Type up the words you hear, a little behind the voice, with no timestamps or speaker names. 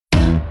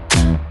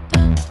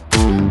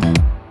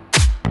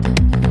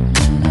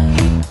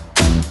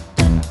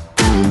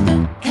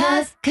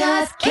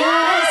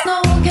Podcast. No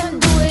one can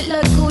do it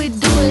like we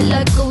do it,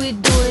 like we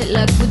do it,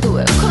 like we do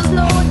it. Cause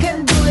no one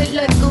can do it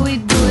like we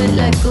do it,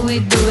 like we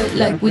do it,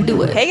 like we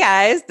do it. Hey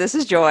guys, this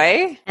is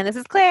Joy. And this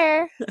is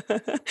Claire.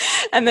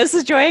 And this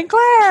is Joy and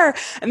Claire.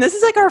 And this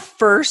is like our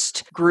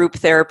first group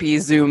therapy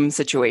Zoom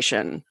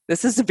situation.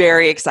 This is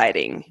very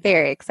exciting.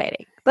 Very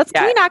exciting.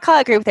 Can we not call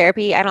it group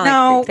therapy? I don't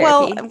like group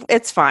therapy. Well,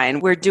 it's fine.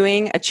 We're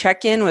doing a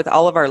check-in with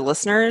all of our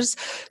listeners.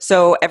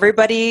 So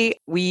everybody,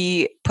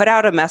 we put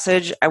out a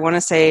message, I want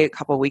to say a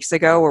couple of weeks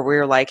ago, where we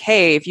were like,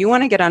 hey, if you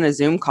want to get on a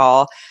Zoom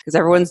call, because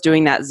everyone's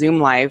doing that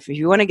Zoom live, if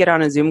you want to get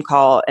on a Zoom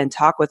call and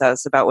talk with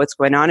us about what's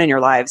going on in your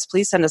lives,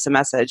 please send us a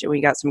message. And we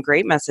got some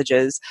great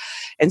messages.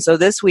 And so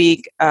this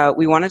week,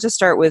 we wanted to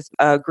start with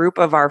a group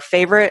of our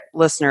favorite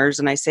listeners.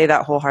 And I say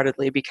that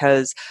wholeheartedly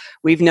because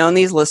we've known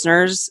these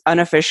listeners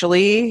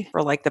unofficially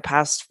for like the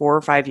past 4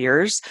 or 5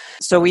 years.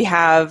 So we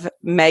have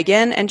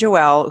Megan and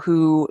Joelle,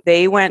 who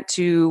they went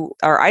to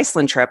our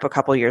Iceland trip a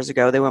couple years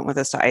ago. They went with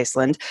us to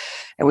Iceland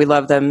and we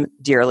love them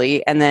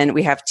dearly. And then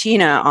we have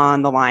Tina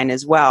on the line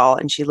as well.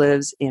 And she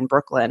lives in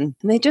Brooklyn.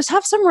 And they just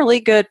have some really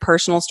good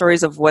personal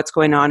stories of what's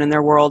going on in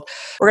their world.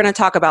 We're going to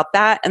talk about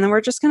that. And then we're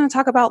just going to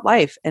talk about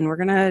life. And we're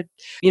going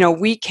to,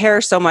 we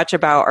care so much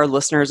about our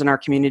listeners and our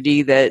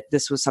community that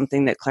this was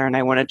something that Claire and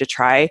I wanted to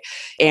try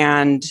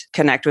and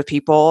connect with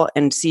people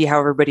and see how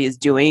everybody is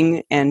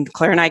doing. And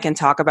Claire and I can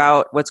talk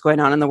about what's going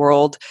on in the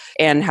world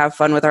and have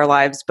fun with our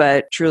lives.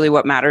 But truly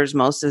what matters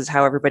most is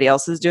how everybody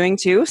else is doing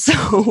too. So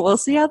we'll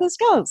see how this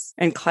goes.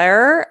 And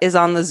Claire is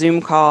on the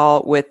Zoom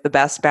call with the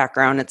best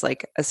background. It's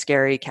like a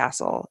scary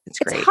castle. It's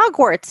great. It's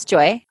Hogwarts,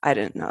 Joy. I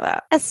didn't know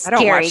that. A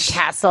scary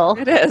castle.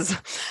 It is.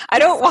 I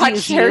don't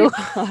watch Harry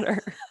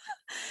Potter.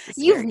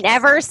 You've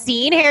never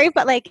seen Harry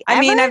Potter? I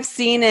mean, I've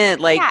seen it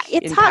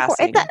it's Hogwarts.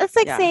 It's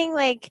like saying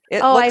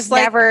I've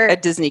never a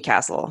Disney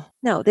castle.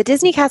 No, the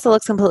Disney castle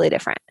looks completely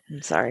different.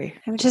 I'm sorry.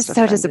 I'm just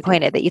so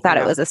disappointed that you thought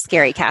it was a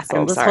scary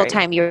castle. Whole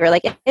time you were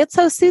like, it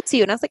so suits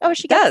you. And I was like, oh,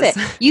 she gets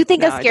it. You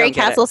think a scary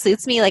castle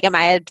suits me? Like, am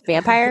I a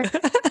vampire?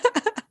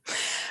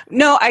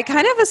 No, I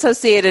kind of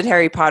associated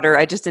Harry Potter.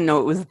 I just didn't know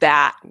it was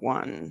that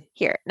one.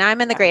 Here. Now I'm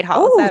in the Great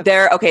Hall. Oh,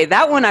 there. Okay,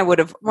 that one I would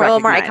have recognized. A little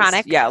more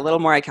iconic. Yeah, a little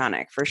more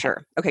iconic for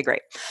sure. Okay,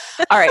 great.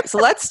 All right, so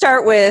let's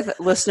start with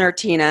listener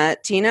Tina.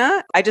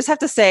 Tina, I just have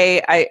to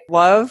say I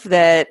love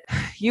that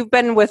you've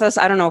been with us.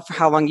 I don't know for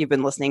how long you've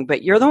been listening,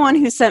 but you're the one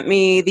who sent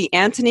me the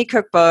Antony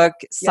cookbook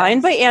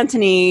signed by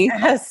Antony.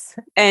 Yes.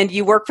 And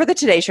you work for the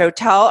Today Show.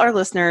 Tell our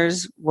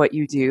listeners what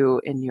you do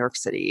in New York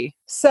City.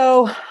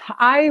 So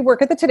I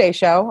work at the Today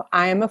Show.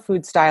 I am a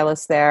food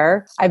stylist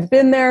there. I've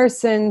been there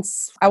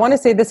since, I want to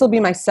say this will be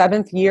my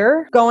 7th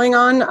year going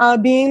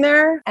on being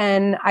there.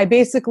 And I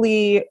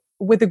basically,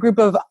 with a group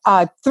of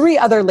 3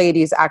 other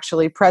ladies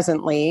actually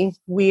presently,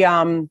 we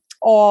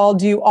all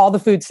do all the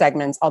food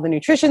segments, all the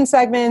nutrition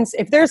segments.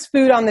 If there's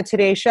food on the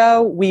Today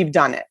Show, we've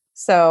done it.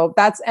 So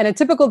and a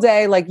typical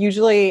day, like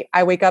usually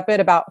I wake up at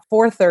about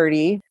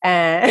 4:30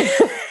 and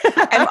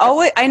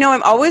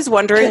I'm always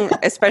wondering,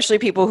 especially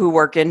people who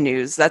work in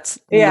news, that's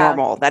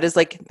normal. That is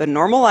like the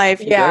normal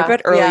life. You go to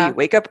bed early, you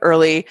wake up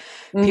early.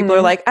 Mm-hmm. People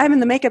are like, I'm in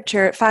the makeup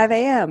chair at 5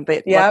 a.m.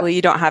 But luckily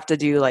you don't have to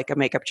do like a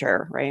makeup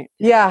chair, right?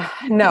 Yeah,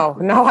 no,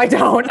 I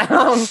don't.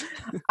 So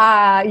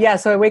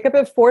I wake up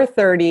at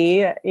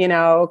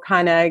 4:30,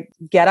 kind of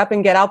get up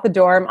and get out the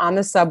door. I'm on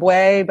the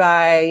subway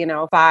by,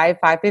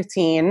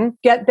 5:15,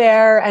 get there.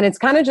 And it's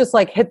kind of just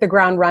like hit the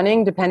ground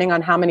running, depending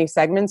on how many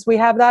segments we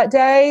have that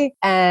day.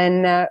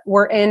 And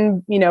we're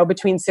in,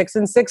 between 6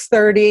 and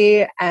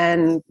 6:30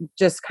 and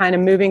just kind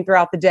of moving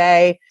throughout the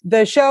day.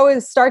 The show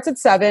starts at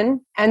 7,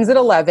 ends at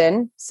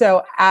 11.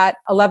 So at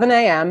 11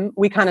 a.m.,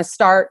 we kind of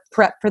start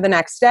prep for the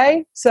next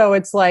day. So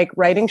it's like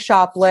writing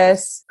shop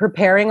lists,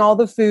 preparing all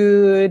the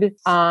food.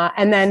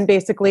 And then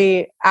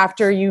basically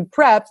after you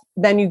prep,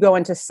 then you go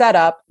into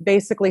setup.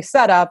 Basically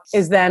setup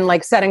is then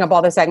like setting up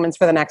all the segments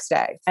for the next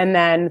day. And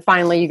then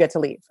finally you get to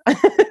leave.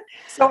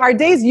 So our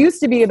days used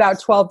to be about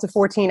 12 to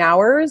 14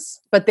 hours,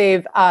 but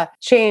they've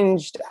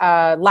changed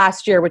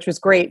last year, which was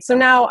great. So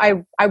now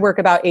I work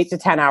about 8 to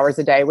 10 hours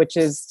a day, which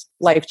is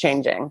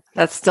life-changing.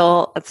 That's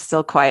still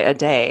quite a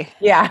day.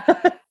 Yeah.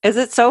 Is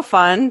it so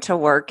fun to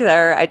work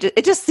there?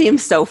 It just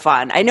seems so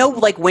fun. I know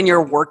like when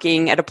you're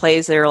working at a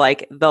place, they're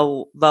like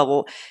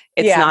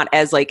it's not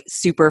as like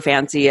super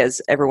fancy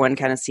as everyone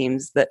kind of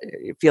feels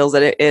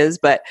that it is,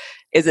 but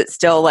is it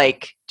still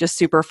like just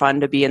super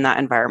fun to be in that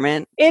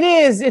environment? It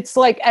is. It's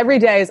like every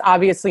day is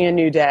obviously a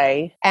new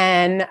day.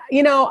 And,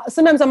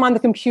 sometimes I'm on the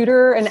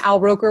computer and Al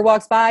Roker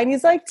walks by and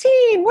he's like,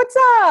 Teen, what's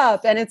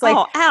up? And it's like,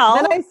 oh, Al.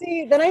 Then I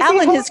see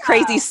Al in his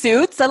crazy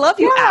suits. I love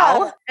you,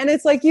 Al. And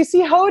it's like, you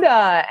see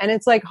Hoda and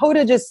it's like,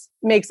 Hoda just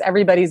makes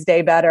everybody's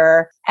day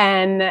better.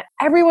 And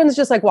everyone's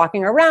just like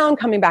walking around,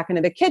 coming back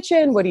into the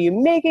kitchen. What are you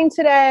making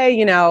today?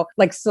 You know,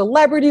 like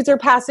celebrities are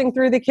passing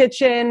through the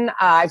kitchen.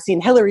 I've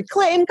seen Hillary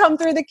Clinton come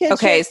through the kitchen.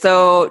 Okay,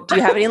 so do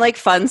you have any like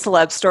fun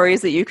celeb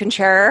stories that you can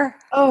share?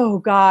 Oh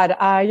God,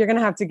 you're gonna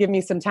have to give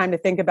me some time to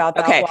think about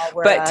that. Okay, while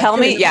we're, but tell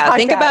me,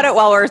 think about it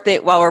while we're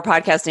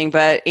podcasting.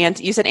 But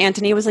you said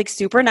Anthony was like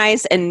super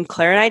nice, and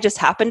Claire and I just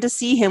happened to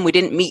see him. We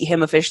didn't meet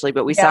him officially,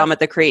 but we saw him at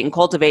the Create and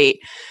Cultivate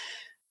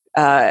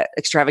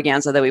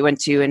extravaganza that we went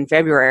to in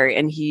February,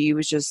 and he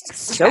was just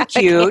so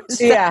cute.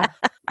 Yeah,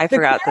 I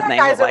forgot the name.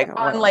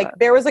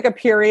 There was like a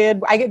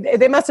period.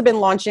 They must have been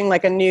launching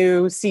like a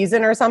new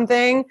season or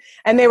something,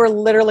 and they were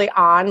literally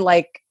on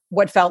like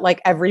what felt like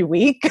every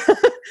week.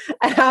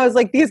 And I was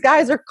like, these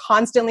guys are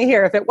constantly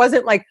here. If it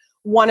wasn't like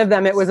one of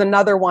them, it was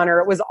another one, or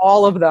it was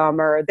all of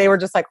them, or they were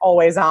just like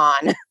always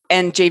on.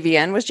 And was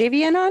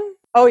JVN on?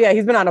 Oh yeah,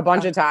 he's been on a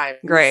bunch of times.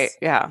 Great,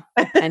 yeah.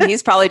 And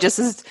he's probably just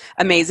as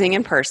amazing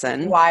in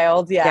person.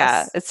 Wild, yes.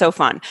 Yeah, it's so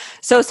fun.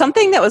 So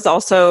something that was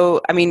also,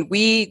 I mean,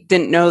 we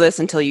didn't know this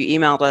until you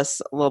emailed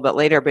us a little bit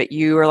later, but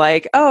you were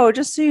like, oh,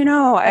 just so you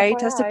know, I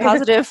tested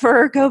positive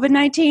for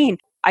COVID-19.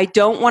 I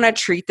don't want to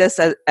treat this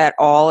at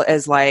all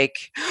as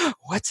like,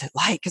 what's it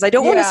like? Because I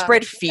don't want to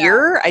spread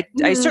fear.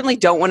 Yeah. I certainly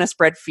don't want to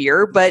spread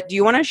fear, but do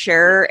you want to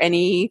share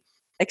any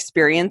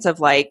experience of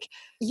like,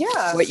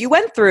 what you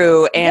went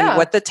through and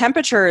what the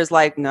temperature is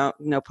like, no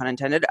pun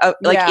intended,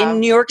 in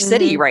New York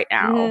City right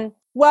now? Mm-hmm.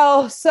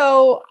 Well,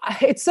 so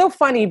it's so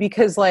funny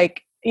because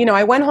like, you know,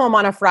 I went home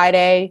on a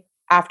Friday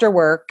after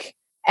work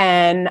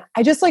and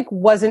I just like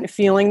wasn't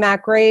feeling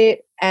that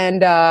great.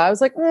 And I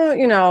was like,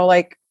 you know,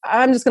 like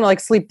I'm just going to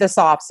like sleep this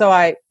off. So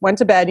I went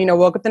to bed, you know,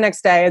 woke up the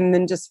next day and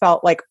then just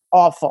felt like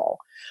awful.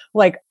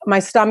 Like my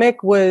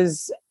stomach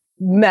was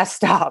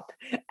messed up.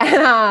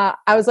 And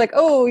I was like,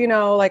 oh, you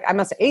know, like I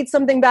must have ate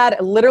something bad.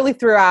 I literally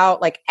threw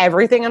out like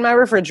everything in my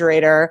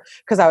refrigerator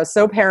because I was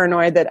so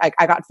paranoid that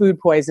I got food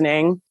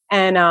poisoning,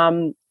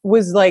 and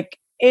was like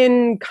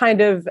in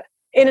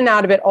and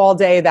out of it all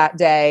day that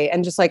day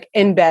and just like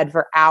in bed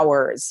for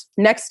hours.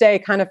 Next day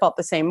kind of felt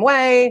the same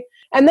way.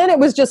 And then it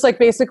was just like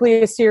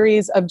basically a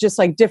series of just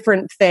like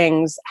different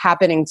things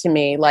happening to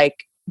me,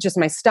 like just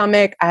my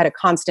stomach. I had a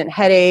constant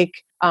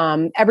headache.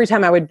 Every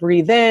time I would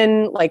breathe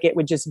in, like it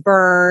would just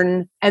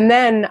burn. And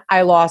then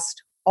I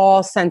lost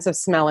all sense of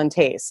smell and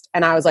taste.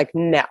 And I was like,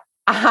 no,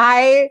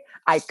 I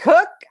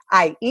cook,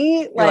 I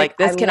eat. Like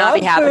this cannot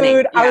be happening.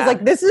 Yeah. I was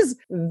like, this is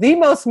the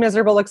most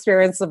miserable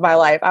experience of my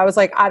life. I was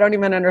like, I don't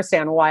even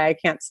understand why I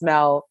can't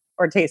smell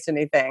or taste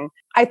anything.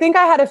 I think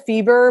I had a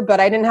fever,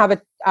 but I didn't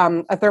have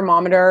a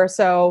thermometer.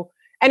 So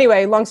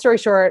anyway, long story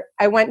short,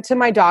 I went to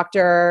my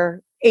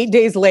doctor 8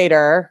 days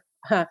later.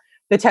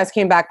 The test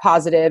came back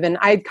positive, and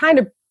I'd kind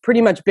of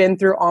pretty much been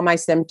through all my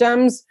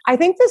symptoms. I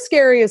think the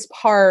scariest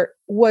part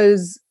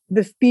was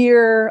the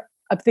fear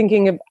of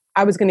thinking of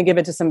I was going to give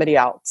it to somebody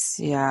else.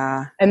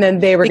 Yeah. And then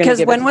they were going to give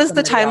it to when was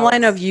the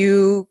timeline of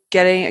you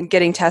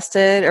getting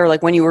tested, or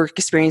like when you were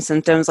experiencing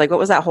symptoms? Like what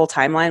was that whole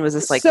timeline? Was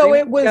this like so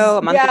it was ago,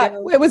 a month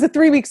ago? It was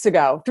 3 weeks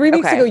ago. 3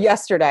 weeks ago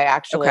yesterday,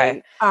 actually.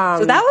 Okay.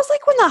 So that was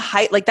like when the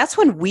height, like that's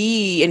when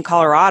we in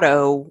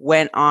Colorado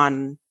went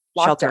on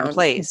lockdown. Shelter in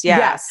place. Yeah.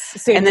 Yes.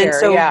 Same and then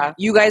here,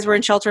 you guys were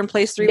in shelter in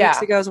place 3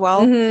 weeks ago as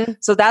well. Mm-hmm.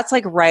 So that's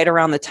like right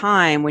around the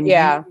time when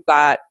you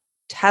got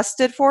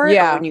tested for it,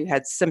 or when you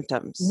had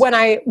symptoms? When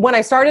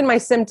I started my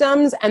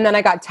symptoms and then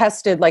I got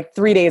tested like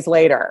 3 days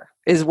later.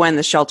 Is when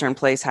the shelter in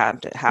place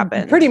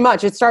happened. Pretty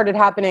much. It started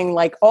happening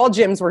like all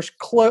gyms were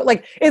closed.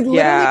 Like it literally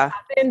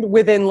happened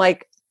within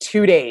like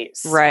 2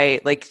 days.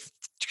 Right. Like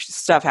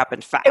stuff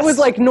happened fast. It was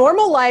like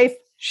normal life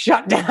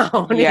shut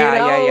down.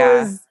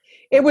 Yeah.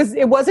 It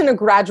wasn't a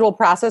gradual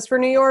process for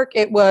New York.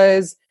 It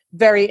was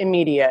very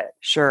immediate.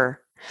 Sure.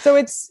 So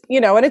it's,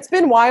 and it's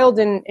been wild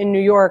in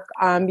New York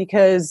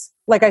because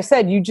like I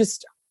said,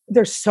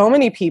 there's so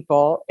many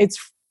people.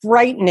 It's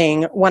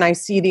frightening when I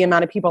see the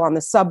amount of people on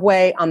the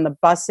subway, on the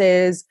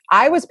buses.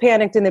 I was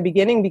panicked in the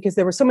beginning because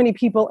there were so many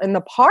people in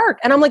the park.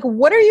 And I'm like,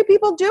 what are you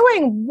people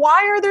doing?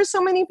 Why are there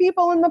so many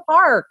people in the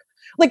park?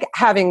 Like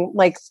having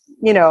like,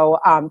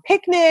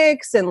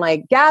 picnics and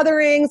like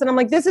gatherings. And I'm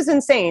like, this is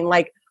insane.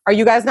 Like, are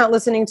you guys not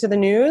listening to the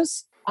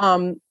news?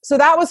 So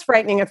that was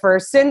frightening at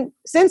first.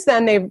 Since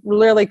then, they've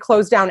literally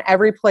closed down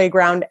every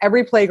playground.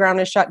 Every playground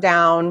is shut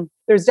down.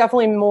 There's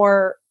definitely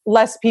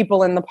less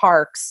people in the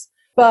parks.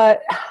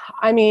 But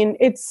I mean,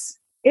 it's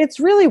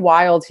really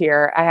wild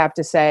here, I have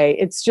to say.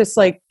 It's just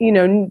like,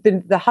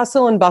 the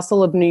hustle and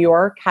bustle of New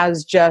York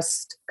has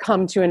just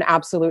come to an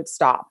absolute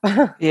stop.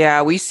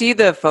 Yeah, we see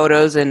the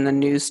photos in the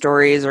news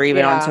stories or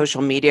even on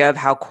social media of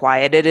how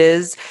quiet it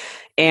is.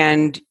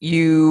 And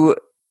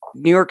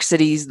New York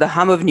City's, the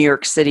hum of New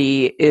York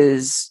City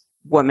is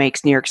what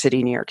makes New York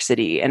City, New York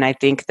City. And I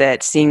think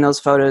that seeing those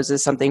photos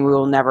is something we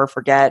will never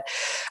forget.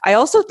 I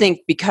also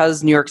think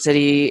because New York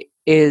City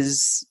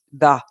is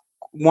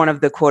one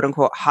of the quote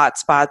unquote hot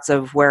spots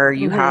of where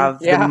you have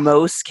the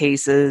most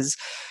cases,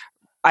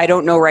 I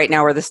don't know right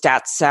now where the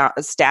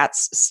stats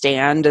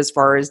stand as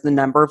far as the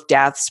number of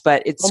deaths,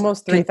 but it's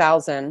almost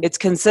 3,000. It's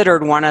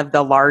considered one of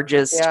the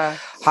largest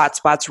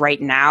hotspots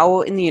right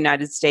now in the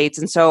United States.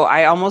 And so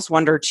I almost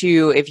wonder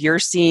too, if you're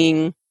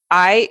seeing,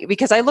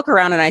 because I look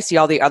around and I see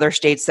all the other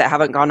states that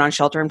haven't gone on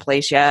shelter in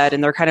place yet,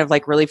 and they're kind of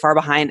like really far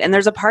behind. And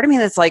there's a part of me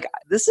that's like,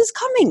 this is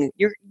coming.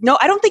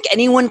 I don't think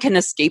anyone can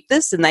escape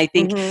this. And I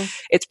think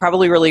it's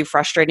probably really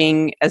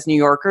frustrating as New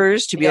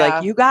Yorkers to be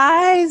like, you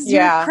guys,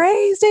 you're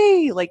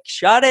crazy. Like,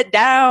 shut it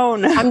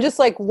down. I'm just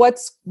like,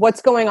 what's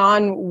going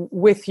on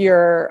with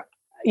your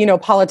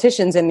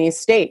politicians in these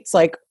states?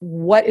 Like,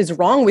 what is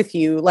wrong with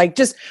you? Like,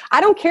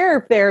 I don't care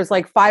if there's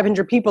like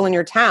 500 people in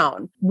your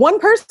town. One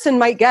person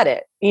might get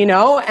it,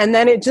 and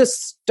then it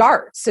just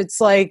starts.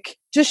 It's like,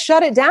 just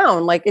shut it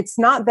down. Like, it's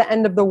not the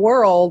end of the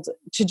world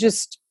to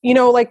just,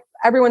 like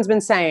everyone's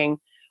been saying,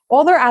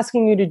 all they're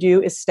asking you to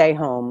do is stay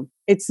home.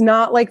 It's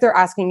not like they're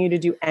asking you to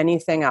do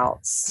anything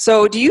else.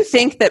 So do you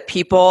think that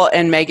people,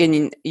 and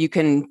Megan, you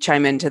can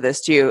chime into this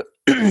too,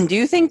 do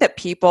you think that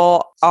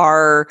people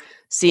are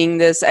seeing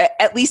this,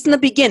 at least in the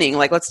beginning,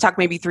 like let's talk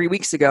maybe 3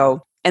 weeks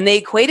ago, and they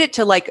equate it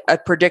to like a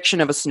prediction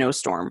of a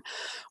snowstorm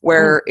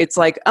where it's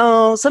like,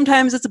 oh,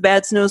 sometimes it's a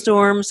bad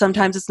snowstorm.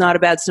 Sometimes it's not a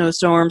bad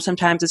snowstorm.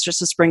 Sometimes it's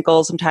just a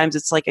sprinkle. Sometimes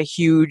it's like a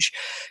huge,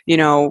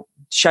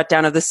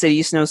 shutdown of the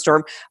city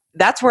snowstorm.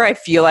 That's where I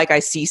feel like I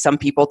see some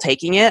people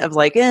taking it of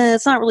like,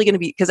 it's not really going to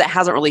be, because it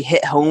hasn't really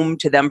hit home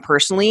to them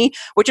personally,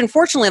 which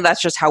unfortunately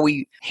that's just how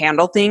we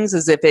handle things,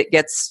 is if it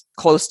gets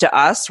close to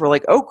us, we're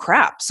like, oh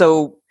crap.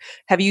 So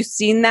have you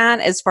seen that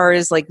as far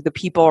as like the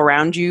people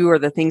around you or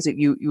the things that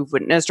you've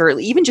witnessed, or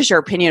even just your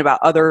opinion about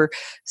other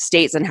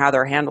states and how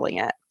they're handling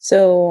it?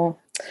 So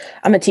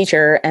I'm a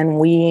teacher, and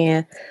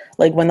we,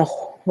 like when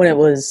it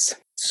was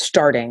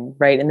starting,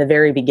 right, in the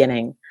very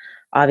beginning,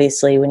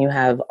 obviously, when you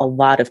have a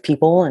lot of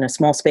people in a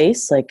small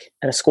space, like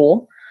at a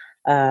school,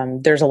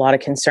 there's a lot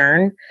of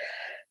concern.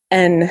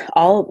 And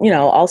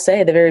I'll say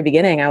at the very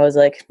beginning, I was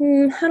like,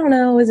 I don't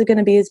know, is it going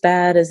to be as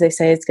bad as they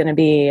say it's going to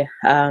be?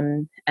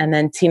 And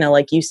then Tina,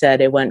 like you said,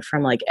 it went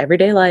from like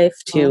everyday life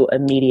to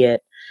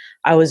immediate.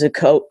 I'm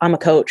a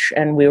coach,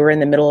 and we were in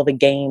the middle of a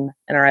game,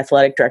 and our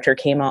athletic director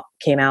came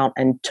out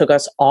and took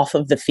us off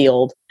of the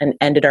field and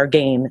ended our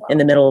game in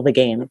the middle of the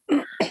game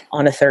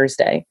on a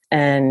Thursday.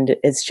 And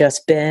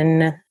it's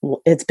been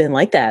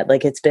like that.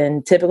 Like, it's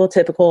been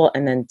typical,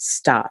 and then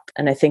stop.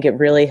 And I think it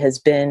really has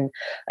been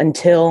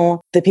until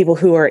the people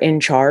who are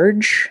in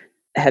charge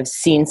have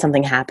seen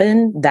something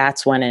happen,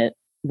 that's when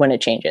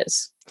it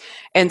changes.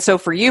 And so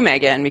for you,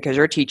 Megan, because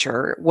you're a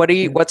teacher,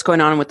 what's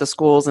going on with the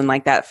schools and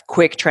like that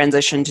quick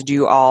transition to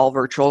do all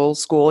virtual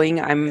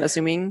schooling, I'm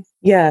assuming?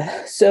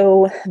 Yeah.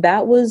 So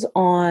that was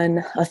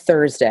on a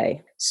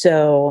Thursday.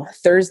 So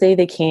Thursday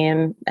they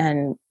came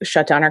and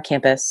shut down our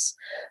campus.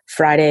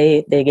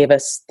 Friday, they gave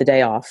us the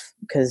day off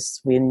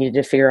because we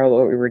needed to figure out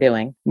what we were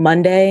doing.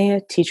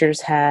 Monday, teachers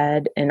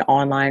had an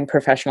online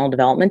professional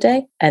development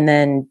day. And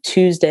then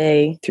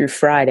Tuesday through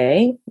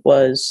Friday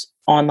was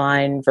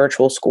online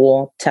virtual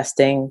school,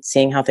 testing,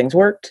 seeing how things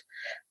worked.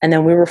 And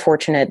then we were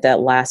fortunate that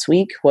last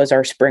week was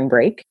our spring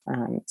break.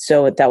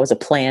 So that was a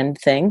planned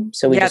thing.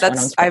 So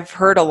I've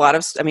heard a lot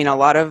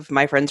of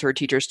my friends who are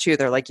teachers too.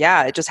 They're like,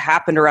 yeah, it just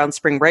happened around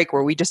spring break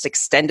where we just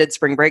extended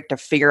spring break to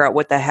figure out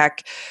what the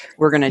heck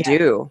we're going to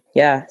do.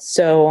 Yeah.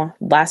 So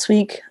last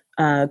week,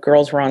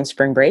 girls were on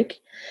spring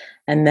break.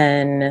 And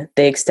then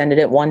they extended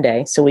it one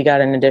day. So we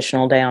got an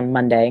additional day on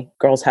Monday.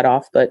 Girls had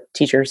off, but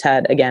teachers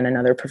had, again,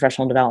 another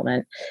professional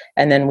development.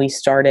 And then we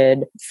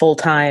started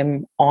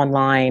full-time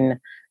online.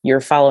 You're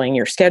following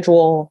your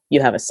schedule.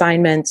 You have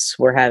assignments.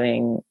 We're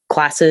having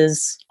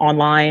classes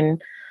online.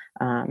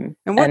 And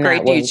what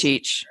grade do you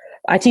teach?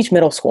 I teach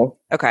middle school.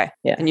 Okay.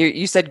 Yeah. And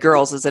you said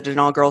girls. Is it an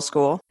all-girls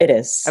school? It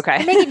is.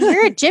 Okay. Megan,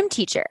 you're a gym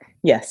teacher.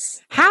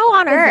 Yes. How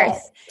on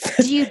earth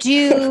do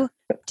you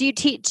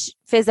teach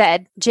phys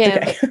ed,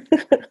 gym,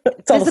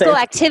 physical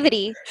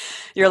activity?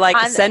 You're like,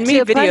 send me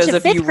videos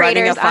of you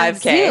running a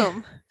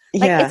 5K.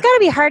 Like, it's got to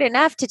be hard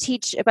enough to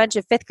teach a bunch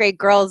of fifth grade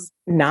girls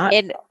not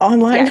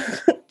online,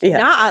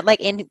 not like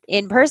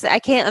in person. I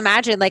can't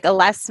imagine like a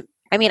less.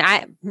 I mean,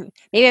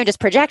 maybe I'm just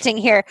projecting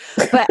here,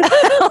 but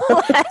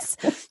a less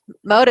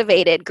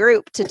motivated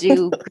group to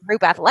do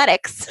group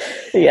athletics.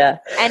 Yeah.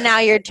 And now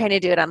you're trying to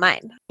do it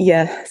online.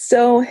 Yeah.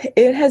 So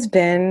it has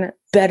been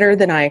better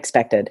than I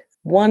expected.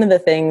 One of the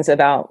things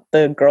about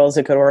the girls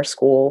that go to our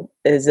school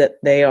is that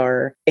they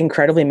are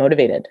incredibly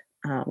motivated.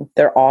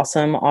 They're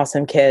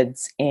awesome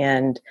kids.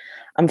 And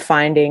I'm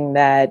finding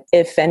that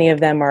if any of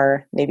them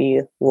are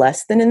maybe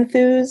less than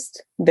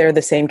enthused, they're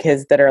the same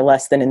kids that are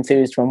less than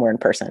enthused when we're in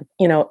person.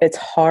 It's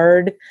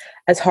hard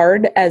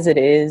as it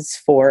is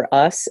for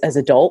us as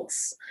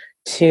adults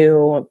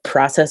to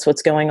process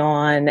what's going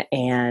on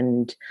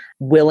and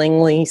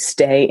willingly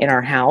stay in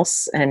our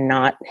house and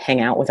not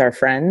hang out with our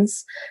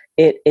friends.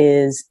 It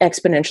is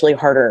exponentially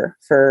harder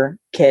for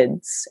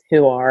kids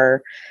who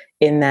are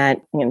in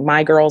that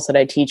my girls that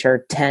I teach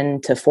are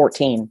 10 to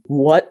 14.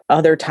 What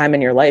other time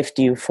in your life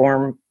do you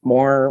form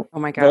more Oh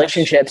my gosh.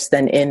 relationships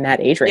than in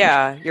that age range?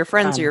 Yeah, your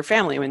friends are your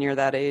family when you're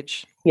that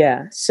age.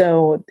 Yeah.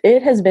 So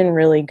it has been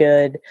really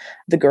good.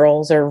 The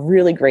girls are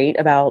really great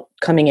about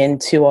coming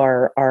into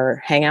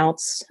our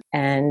hangouts,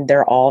 and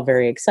they're all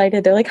very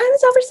excited. They're like, "Hi,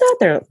 Miss Alversett."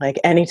 They're like,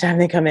 anytime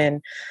they come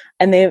in,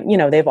 and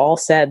they've all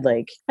said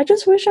like, "I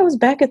just wish I was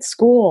back at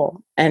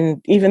school."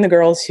 And even the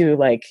girls who,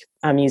 like,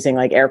 I'm using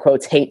like air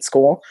quotes, hate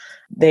school,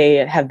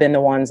 they have been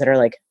the ones that are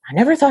like, "I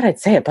never thought I'd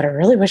say it, but I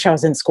really wish I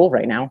was in school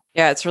right now."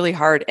 Yeah, it's really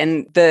hard.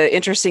 And the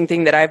interesting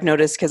thing that I've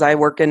noticed, because I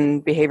work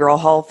in behavioral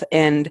health,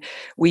 and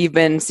we've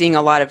been seeing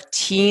a lot of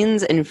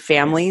teens and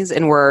families,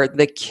 and where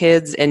the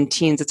kids and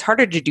teens, it's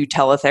harder to do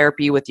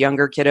teletherapy with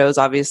younger kiddos,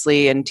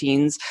 obviously, and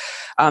teens.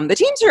 The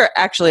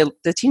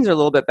teens are a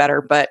little bit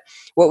better, but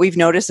what we've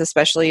noticed,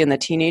 especially in the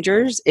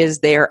teenagers, is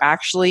they're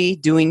actually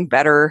doing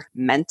better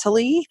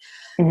mentally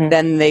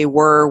than they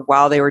were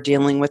while they were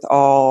dealing with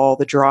all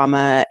the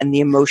drama and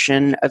the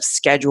emotion of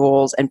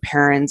schedules and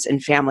parents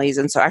and families.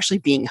 And so actually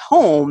being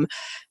home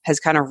has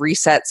kind of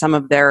reset some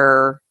of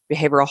their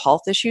behavioral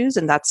health issues.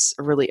 And that's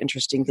a really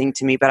interesting thing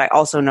to me. But I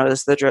also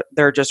noticed that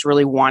they're just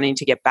really wanting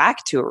to get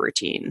back to a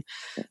routine.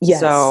 Yes.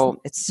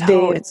 So it's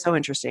so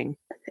interesting.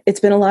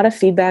 It's been a lot of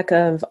feedback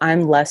of,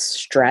 I'm less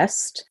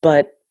stressed,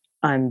 but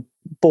I'm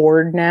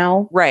bored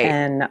now. Right.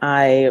 And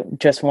I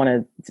just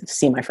want to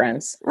see my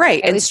friends.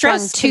 Right. And we've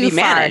stress swung can be too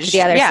far to managed.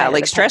 the other side Yeah. of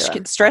Like the stress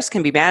pendulum.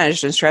 can be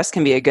managed, and stress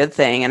can be a good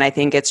thing. And I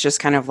think it's just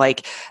kind of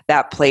like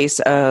that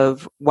place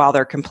of, while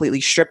they're completely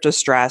stripped of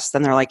stress,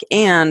 then they're like,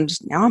 and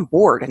now I'm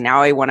bored, and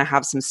now I want to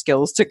have some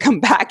skills to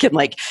come back and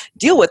like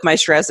deal with my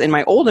stress in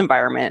my old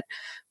environment.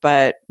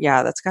 But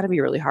yeah, that's got to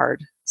be really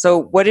hard. So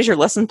what is your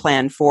lesson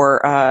plan for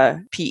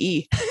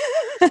PE?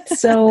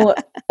 So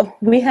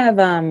we have,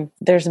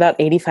 there's about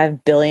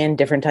 85 billion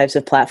different types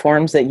of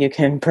platforms that you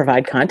can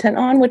provide content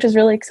on, which is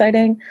really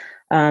exciting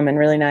and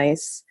really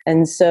nice.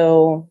 And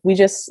so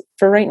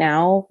for right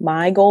now,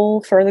 my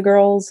goal for the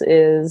girls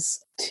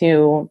is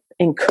to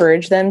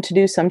encourage them to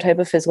do some type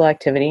of physical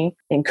activity,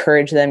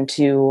 encourage them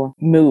to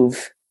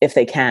move if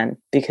they can,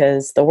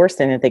 because the worst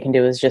thing that they can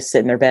do is just sit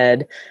in their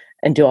bed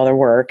and do all their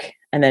work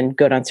and then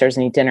go downstairs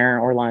and eat dinner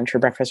or lunch or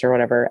breakfast or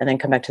whatever, and then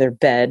come back to their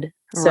bed.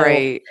 So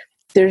Right.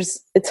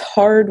 it's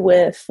hard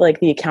with like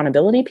the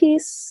accountability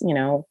piece.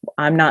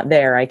 I'm not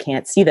there. I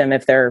can't see them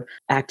if they're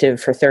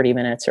active for 30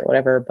 minutes or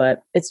whatever,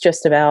 but it's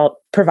just about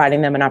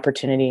providing them an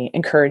opportunity,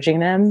 encouraging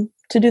them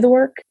to do the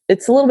work.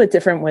 It's a little bit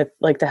different with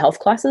like the health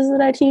classes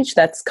that I teach.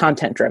 That's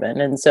content driven.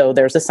 And so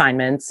there's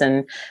assignments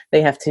and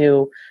they have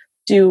to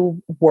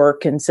do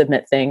work and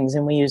submit things.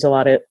 And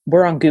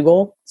we're on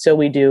Google. So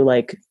we do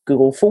like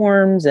Google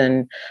Forms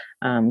and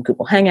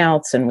Google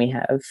Hangouts, and we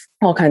have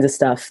all kinds of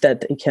stuff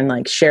that they can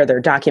like share their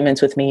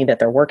documents with me that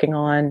they're working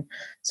on.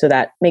 So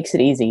that makes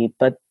it easy.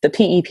 But the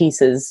PE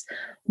piece is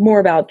more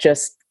about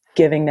just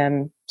giving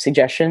them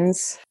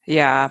suggestions.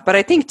 Yeah. But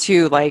I think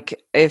too,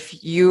 like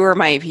if you were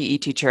my PE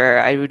teacher,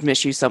 I would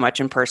miss you so much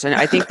in person.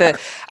 I think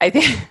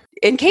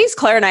in case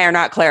Claire and I are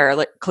not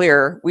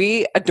clear,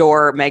 we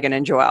adore Megan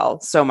and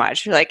Joelle so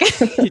much. Like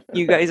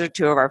you guys are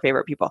two of our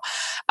favorite people.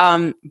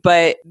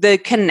 But the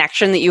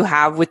connection that you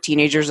have with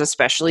teenagers,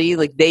 especially,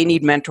 like they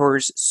need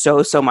mentors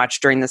so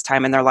much during this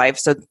time in their life.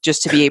 So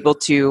just to be able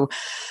to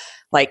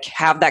like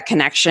have that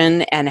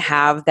connection and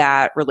have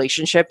that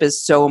relationship is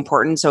so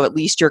important. So at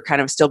least you're kind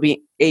of still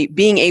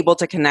being able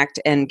to connect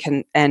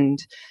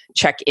and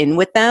check in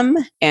with them.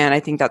 And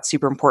I think that's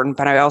super important.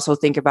 But I also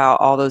think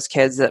about all those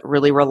kids that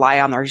really rely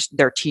on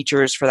their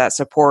teachers for that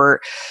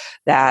support,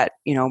 that,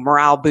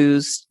 morale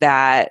boost,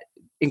 that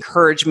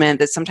encouragement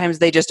that sometimes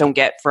they just don't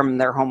get from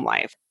their home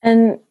life.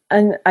 And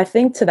I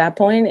think to that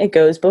point, it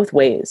goes both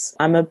ways.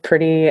 I'm a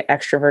pretty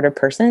extroverted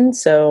person.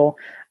 So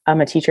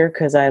I'm a teacher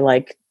because I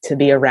like to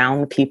be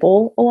around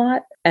people a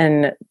lot.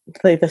 And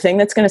like the thing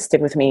that's going to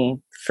stick with me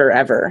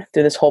forever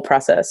through this whole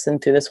process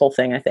and through this whole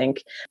thing, I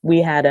think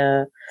we had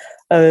a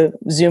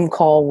Zoom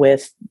call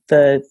with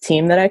the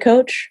team that I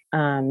coach.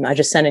 I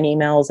just sent an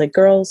email. I was like,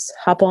 girls,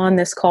 hop on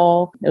this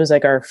call. It was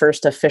like our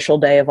first official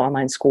day of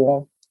online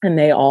school. And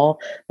the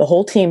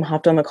whole team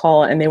hopped on the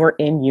call and they were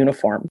in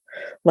uniform.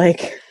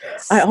 Like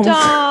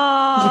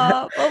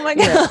Stop. Oh my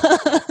God.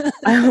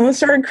 I almost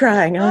started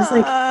crying. I was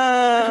like,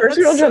 the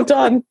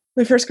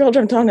first girl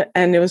jumped on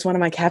and it was one of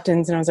my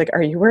captains. And I was like,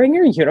 are you wearing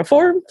your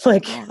uniform?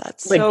 Like,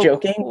 that's like so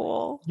joking,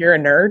 cool. You're a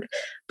nerd.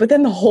 But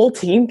then the whole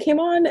team came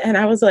on and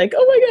I was like,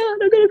 oh my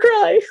God, I'm going to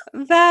cry.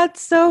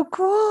 That's so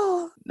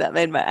cool. That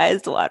made my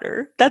eyes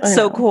water. That's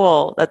so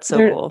cool. That's so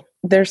cool.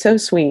 They're so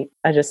sweet.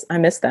 I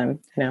miss them,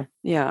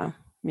 Yeah.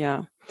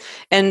 Yeah.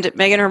 And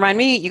Megan, remind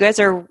me, you guys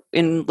are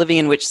living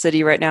in which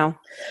city right now?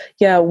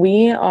 Yeah,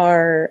 we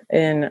are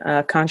in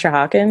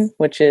Conshohocken,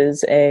 which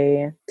is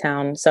a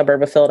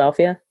suburb of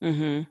Philadelphia.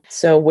 Mm-hmm.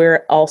 So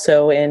we're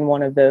also in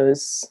one of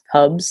those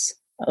hubs.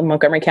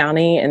 Montgomery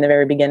County in the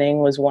very beginning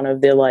was one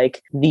of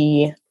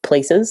the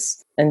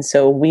places. And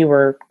so we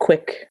were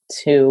quick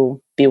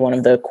to be one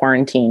of the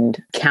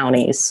quarantined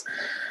counties.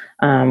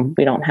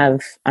 We don't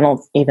have, I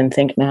don't even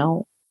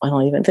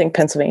think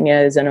Pennsylvania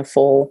is in a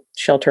full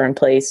shelter in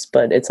place,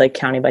 but it's like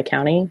county by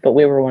county. But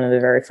we were one of the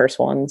very first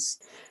ones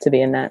to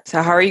be in that.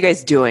 So how are you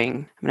guys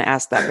doing? I'm going to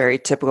ask that very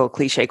typical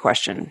cliche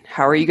question.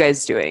 How are you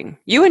guys doing?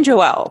 You and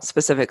Joelle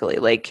specifically.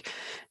 Like,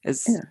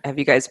 have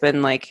you guys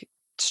been like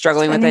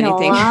struggling with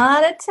anything? A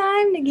lot of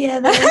time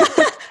together.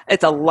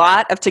 It's a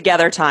lot of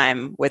together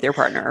time with your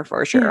partner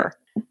for sure.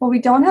 Well, we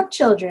don't have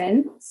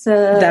children,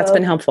 so that's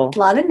been helpful. A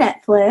lot of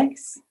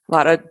Netflix. A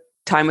lot of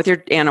time with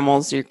your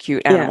animals, your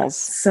cute animals.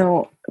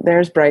 So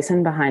there's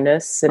Bryson behind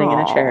us sitting in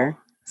a chair.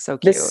 So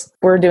cute.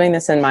 We're doing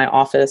this in my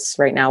office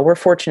right now. We're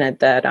fortunate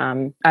that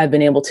I've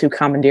been able to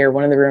commandeer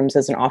one of the rooms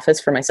as an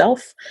office for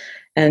myself.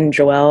 And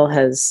Joelle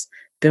has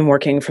been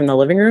working from the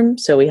living room.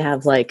 So we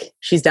have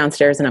she's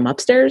downstairs and I'm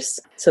upstairs.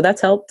 So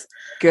that's helped.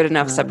 Good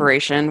enough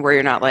separation where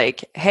you're not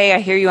like, hey, I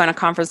hear you on a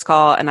conference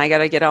call and I got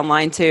to get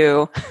online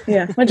too.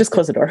 Yeah, I just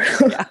close the door.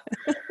 Yeah.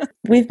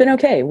 We've been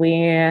okay.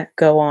 We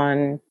go on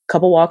a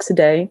couple walks a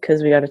day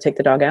because we got to take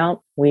the dog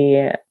out.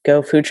 We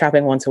go food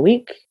shopping once a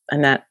week,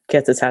 and that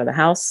gets us out of the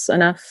house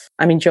enough.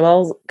 I mean,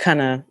 Joelle's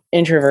kind of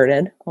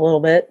introverted a little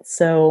bit.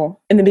 So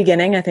in the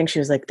beginning, I think she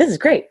was like, this is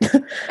great.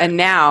 And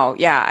now,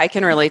 yeah, I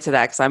can relate to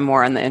that because I'm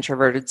more on the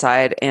introverted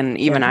side. And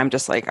even I'm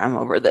just like, I'm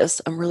over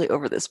this. I'm really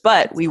over this.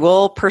 But we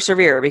will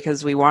persevere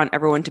because we want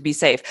everyone to be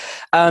safe.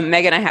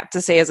 Megan, I have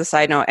to say as a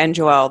side note, and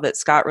Joelle, that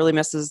Scott really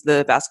misses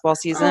the basketball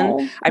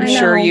season. I'm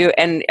sure you,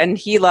 and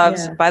he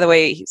loves, by the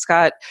way,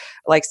 Scott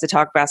likes to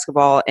talk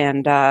basketball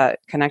and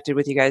connected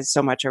with you guys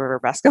so much over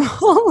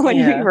basketball when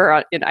we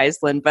were in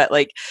Iceland. But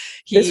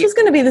this was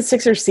going to be the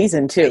Sixers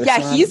season too. Yeah,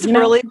 so, he's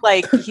really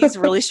he's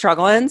really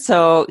struggling.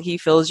 So he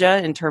feels you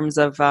in terms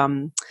of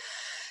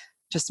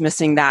just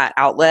missing that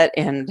outlet.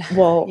 And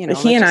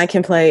he and I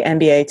can play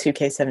NBA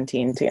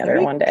 2K17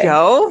 together one day.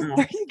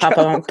 Pop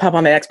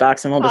on the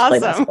Xbox and we'll just play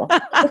basketball.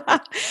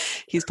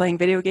 He's playing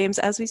video games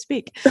as we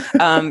speak.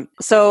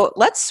 So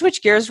let's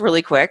switch gears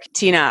really quick.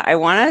 Tina, I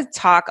want to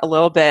talk a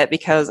little bit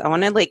because I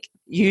want to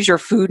use your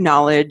food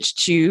knowledge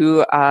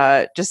to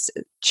just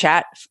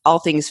chat all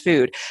things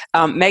food.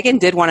 Megan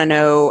did want to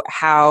know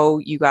how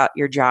you got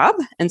your job.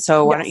 And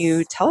so why don't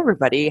you tell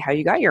everybody how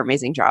you got your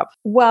amazing job?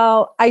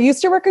 Well, I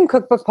used to work in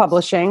cookbook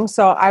publishing.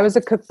 So I was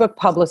a cookbook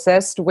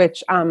publicist,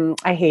 which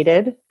I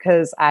hated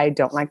because I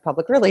don't like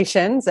public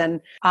relations and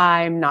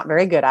I'm not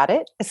very good at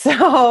it.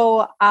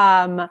 So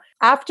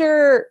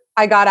after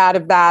I got out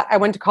of that, I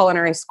went to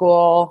culinary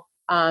school.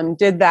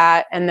 Did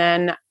that. And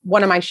then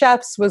one of my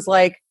chefs was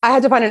like, I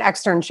had to find an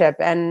externship.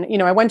 And,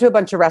 I went to a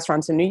bunch of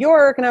restaurants in New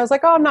York and I was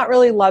like, oh, I'm not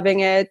really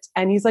loving it.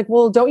 And he's like,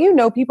 well, don't you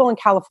know people in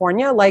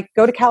California?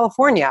 Go to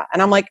California.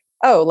 And I'm like,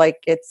 oh,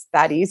 it's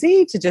that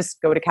easy to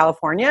just go to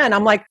California? And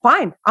I'm like,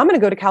 fine, I'm going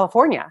to go to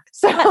California.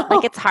 So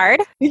it's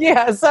hard?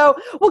 Yeah. So,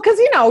 because,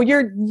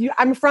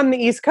 I'm from the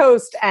East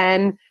Coast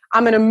and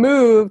I'm going to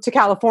move to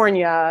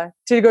California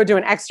to go do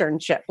an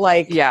externship.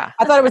 I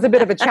thought it was a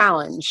bit of a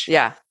challenge.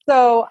 Yeah.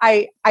 So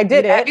I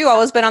did it. Have you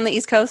always been on the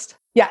East Coast?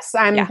 Yes,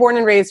 I'm born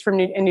and raised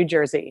in New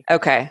Jersey.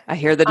 Okay, I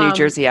hear the New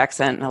Jersey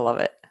accent and I love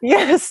it.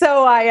 Yeah,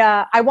 so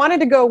I wanted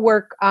to go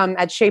work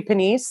at Chez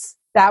Panisse.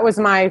 That was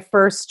my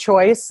first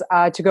choice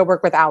to go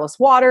work with Alice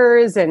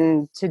Waters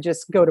and to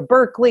just go to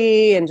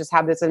Berkeley and just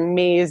have this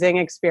amazing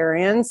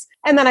experience.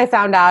 And then I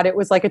found out it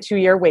was a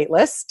 2-year wait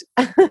list.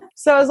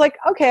 So I was like,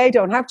 okay, I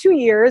don't have 2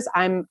 years.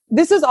 I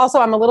was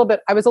a little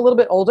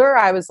bit older.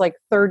 I was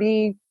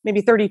 30,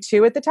 maybe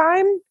 32 at the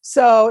time.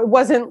 So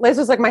this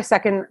was my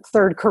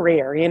third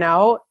career,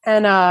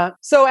 And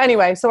so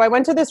anyway, so I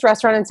went to this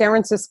restaurant in San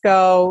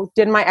Francisco,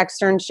 did my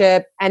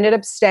externship, ended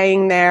up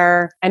staying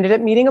there, ended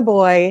up meeting a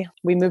boy.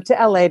 We moved to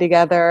LA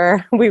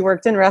together. We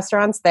worked in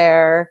restaurants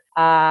there.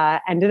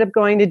 Ended up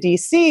going to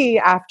DC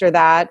after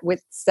that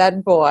with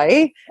said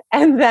boy.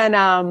 And then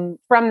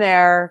from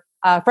there,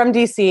 from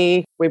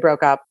DC, we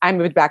broke up. I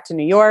moved back to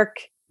New York.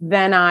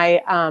 Then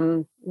I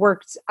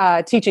worked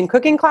teaching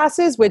cooking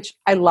classes, which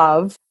I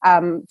love.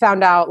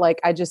 Found out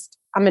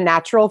I'm a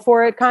natural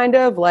for it, kind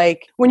of.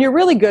 When you're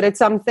really good at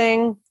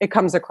something, it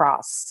comes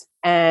across.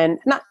 And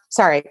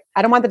I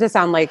don't want that to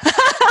sound like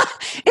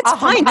it's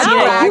fine.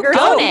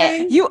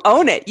 You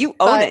own it. You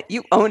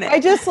own it. I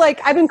just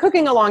I've been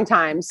cooking a long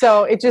time.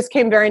 So it just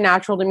came very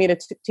natural to me to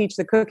teach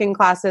the cooking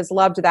classes.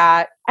 Loved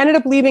that. Ended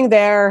up leaving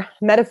there,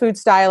 met a food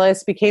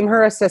stylist, became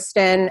her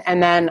assistant.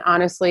 And then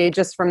honestly,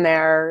 just from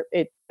there,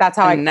 that's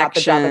how I got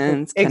the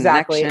job.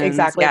 Exactly.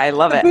 Yeah, I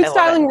love it. The food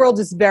styling world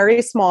is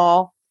very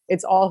small.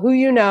 It's all who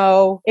you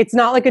know. It's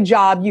not like a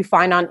job you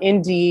find on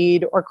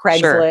Indeed or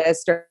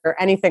Craigslist or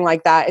anything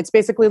like that. It's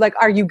basically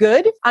are you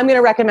good? I'm going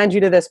to recommend you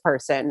to this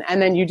person.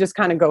 And then you just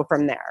kind of go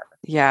from there.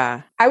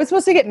 Yeah. I was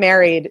supposed to get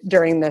married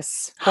during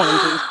this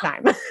quarantine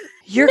time.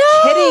 You're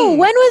kidding.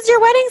 When was your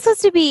wedding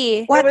supposed to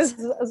be? It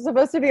was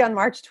supposed to be on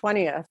March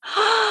 20th.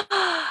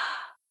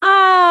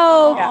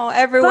 Oh,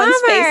 everyone's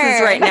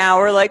faces right now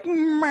were like,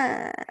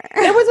 meh.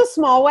 It was a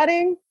small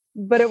wedding,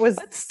 but it was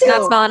still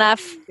not small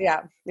enough.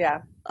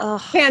 Yeah.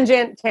 Ugh.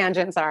 Tangent,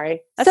 sorry.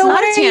 That's so not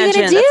what a are you tangent.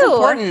 going to do? That's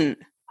important.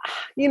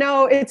 You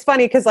know, it's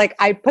funny because like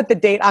I put the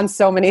date on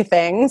so many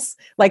things,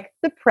 like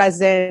the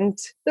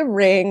present, the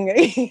ring,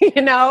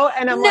 you know,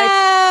 and I'm like,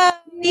 no,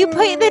 you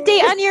put the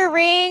date on your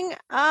ring.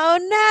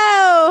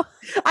 Oh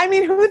I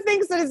mean, who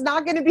thinks that it's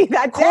not going to be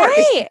that no! day?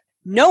 Right.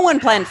 No one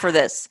planned for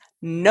this.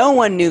 No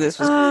one knew this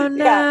was. Oh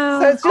no! Yeah.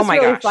 So it's Oh just my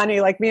really gosh.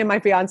 funny. Like me and my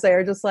fiance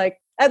are just like,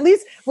 at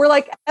least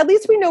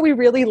we know we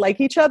really like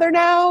each other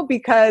now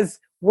because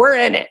we're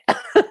in it.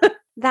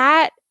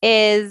 That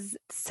is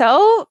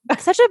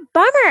such a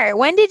bummer.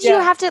 When did you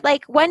Yeah. have to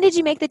when did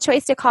you make the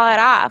choice to call it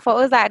off? What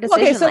was that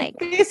decision Okay, so like?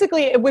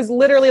 basically it was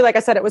literally, like I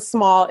said, it was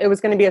small. It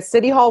was going to be a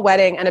city hall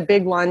wedding and a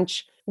big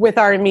lunch with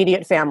our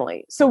immediate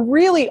family. So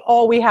really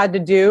all we had to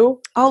do.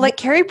 Oh, like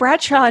Carrie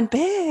Bradshaw and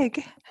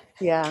Big.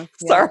 Yeah.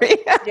 Sorry.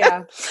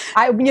 Yeah.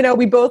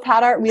 We both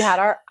had I was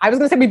going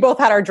to say we both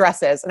had our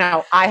dresses.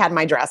 Now I had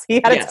my dress. He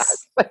had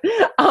Yes. a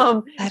dress.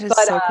 That is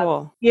so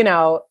cool.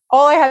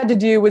 All I had to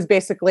do was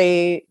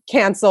basically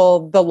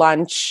cancel the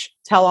lunch,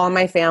 tell all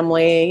my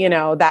family,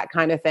 that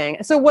kind of thing.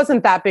 So it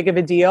wasn't that big of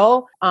a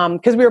deal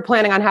because we were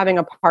planning on having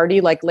a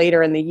party like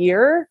later in the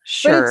year. But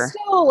Sure. it's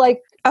still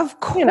like, Of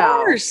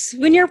course.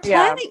 When you're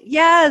Yeah. planning.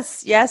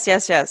 Yes.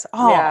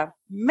 Oh, yeah.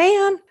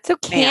 man. So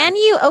can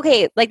you,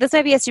 this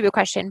might be a stupid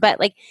question, but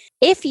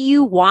if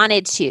you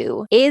wanted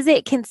to, is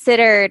it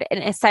considered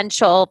an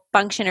essential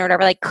function or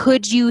whatever?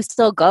 Could you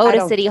still go I to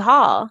don't- City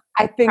Hall?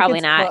 I think Probably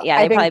it's not. clo- Yeah,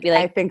 I they'd probably think- be like,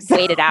 I think so.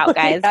 wait it out,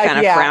 guys. Kind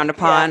of Yeah, frowned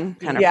upon.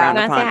 yeah, Kind of yeah. frowned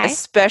Wanna say upon. hi?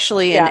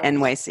 Especially Yeah. in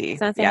NYC.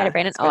 So say hi to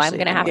Brandon. Oh, I'm especially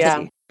going to in have Yeah.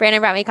 to. Brandon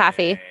brought me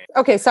coffee.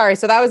 Okay, sorry.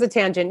 So that was a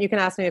tangent. You can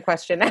ask me a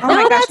question now. Oh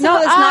my gosh, no,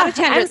 that's not a I'm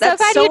tangent. so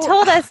That's glad you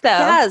told us, though.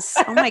 Yes.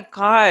 Oh my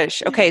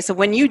gosh. Okay, so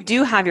when you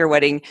do have your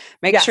wedding,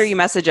 make Yes. sure you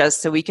message us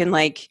so we can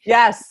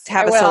Yes.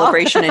 have I a will.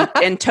 celebration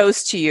and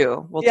toast to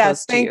you. We'll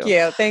Yes, toast to thank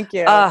you. Thank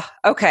you.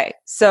 Okay.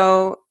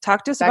 So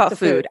talk to us Back about to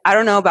food. food. I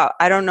don't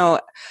know,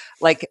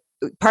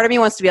 part of me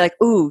wants to be like,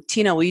 ooh,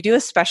 Tina, will you do a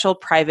special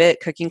private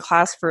cooking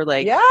class for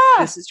yeah.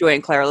 This is Joy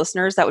and Claire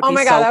listeners? That would Oh be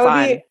my so God, that fun.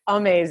 would be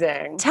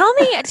amazing. Talk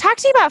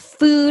to me about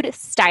food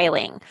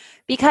styling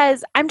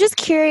because I'm just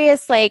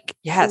curious,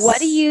 Yes. what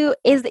do you,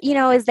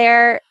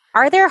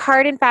 are there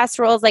hard and fast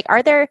rules?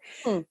 Are there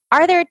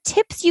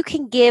tips you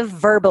can give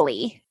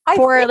verbally I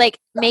for think-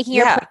 making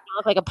your yeah. person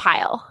look like a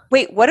pile?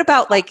 Wait, what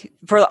about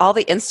for all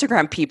the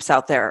Instagram peeps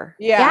out there?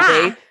 Yeah.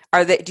 Yeah.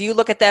 Do you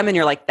look at them and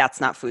you're like,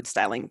 that's not food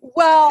styling?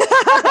 Well,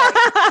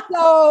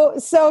 okay.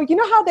 So you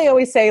know how they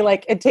always say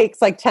it takes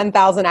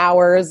 10,000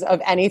 hours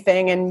of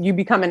anything and you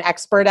become an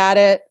expert at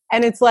it?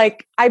 And it's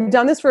I've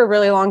done this for a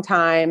really long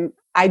time.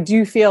 I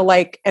do feel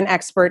like an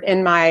expert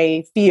in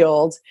my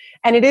field.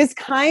 And it is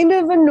kind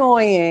of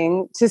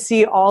annoying to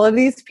see all of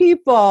these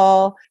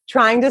people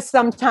trying to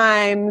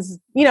sometimes,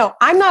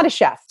 I'm not a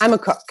chef, I'm a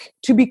cook.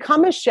 To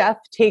become a chef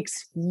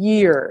takes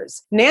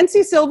years.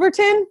 Nancy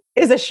Silverton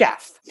is a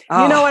chef.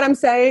 Oh. You know what I'm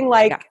saying?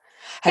 Yeah.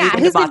 Have you been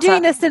Who's to been Matzah?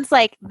 doing this since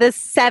the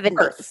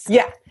 70s?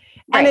 Yeah.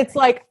 And Right. it's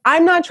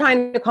I'm not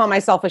trying to call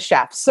myself a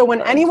chef. So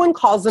when anyone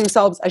calls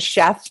themselves a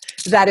chef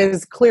that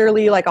is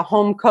clearly a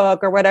home cook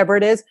or whatever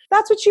it is,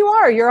 that's what you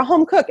are. You're a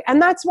home cook. And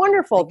that's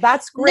wonderful.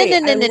 That's great.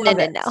 No. I love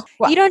it. No.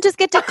 What? You don't just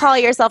get to call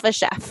yourself a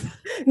chef.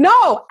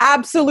 No,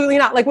 absolutely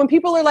not. When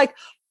people are like,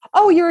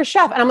 oh, you're a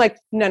chef. And I'm like,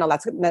 no,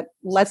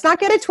 let's not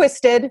get it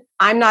twisted.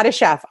 I'm not a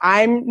chef.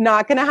 I'm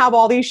not going to have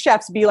all these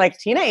chefs be like,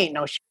 Tina ain't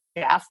no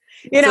chef.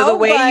 So the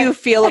way you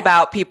feel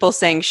about people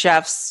saying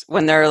chefs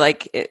when they're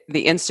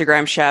the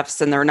Instagram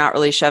chefs and they're not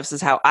really chefs is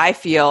how I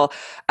feel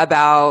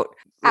about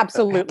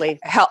Absolutely.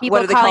 what People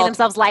are they calling called?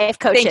 themselves life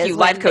coaches. Thank you,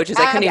 life coaches.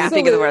 I couldn't even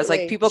think of the words.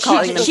 Absolutely. People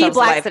calling She themselves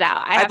blacks life. it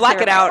out. I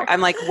black it out.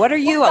 I'm like, what are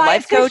you, a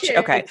life coach? Dietitians,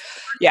 Okay.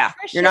 Yeah,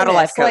 you're not a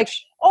life nutritionists,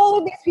 coach. All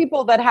of these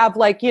people that have a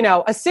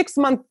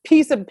 6-month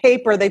piece of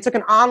paper, they took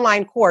an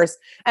online course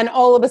and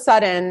all of a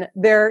sudden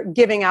they're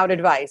giving out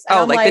advice. And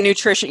Oh, I'm the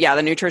nutrition. Yeah,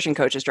 the nutrition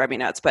coaches drive me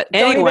nuts. But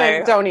don't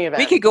anyway, don't even.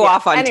 we could go Yeah.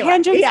 off on Anyway,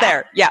 tangents yeah.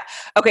 there. Yeah.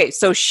 Okay.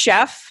 So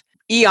chef,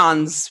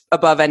 eons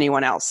above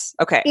anyone else.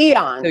 Okay.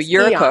 Eons. So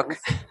you're a cook.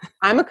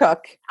 I'm a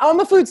cook. I'm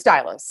a food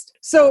stylist.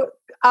 So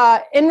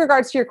in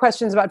regards to your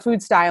questions about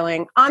food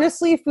styling,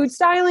 honestly, food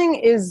styling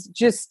is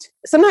just,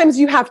 sometimes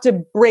you have to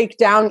break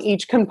down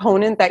each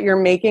component that you're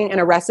making in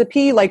a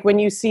recipe. Like when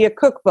you see a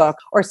cookbook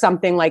or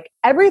something,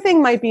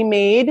 everything might be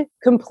made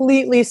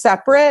completely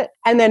separate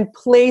and then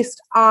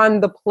placed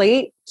on the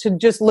plate to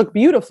just look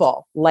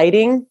beautiful.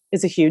 Lighting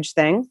is a huge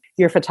thing.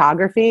 Your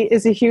photography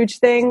is a huge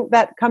thing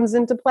that comes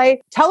into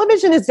play.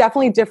 Television is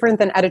definitely different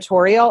than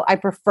editorial. I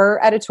prefer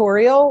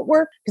editorial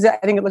work because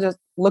I think it just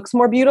looks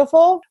more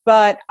beautiful.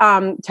 But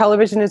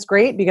television is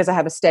great because I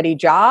have a steady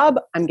job.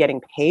 I'm getting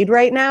paid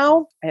right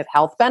now. I have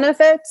health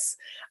benefits.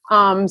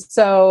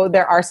 So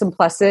there are some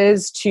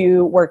pluses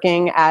to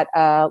working at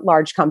a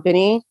large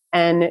company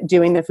and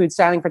doing the food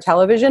styling for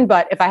television.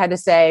 But if I had to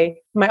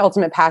say, my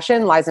ultimate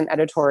passion lies in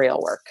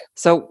editorial work.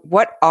 So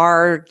what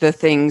are the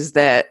things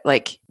that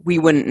we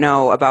wouldn't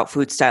know about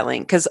food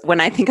styling? Because when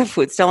I think of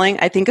food styling,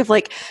 I think of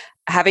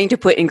having to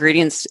put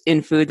ingredients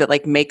in food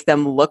that make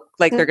them look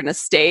like they're going to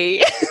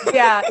stay.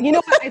 Yeah. You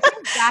know what? I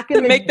think back in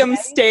to the make them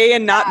day- stay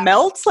and not Yeah.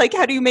 melt? Like,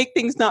 how do you make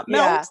things not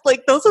melt? Yeah.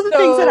 Like, those are the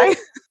things that I.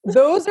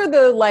 Those are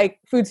the like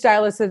food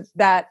stylists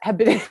that have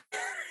been.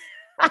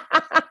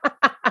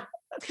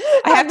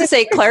 I have to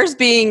say, Claire's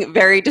being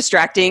very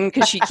distracting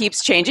because she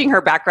keeps changing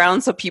her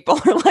background. So people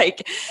are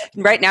like,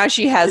 right now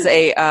she has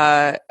a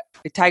Tiger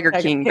Tiger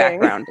King King.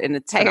 background, and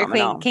it's Tiger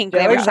phenomenal. King Joe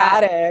flavor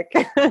shot.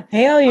 Exotic.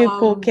 Hey, all you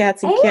cool Um,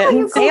 cats and hey, all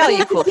you kittens. cool Hey, all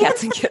you cool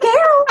cats and kittens.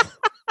 Carol.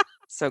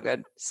 So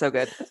good. So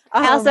good.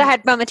 I also Um,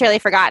 had momentarily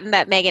forgotten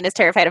that Megan is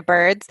terrified of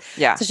birds.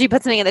 Yeah. So she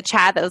put something in the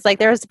chat that was like,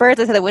 "There's birds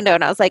outside the window,"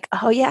 and I was like,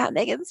 "Oh yeah,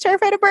 Megan's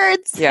terrified of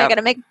birds. Yeah.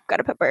 I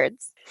gotta put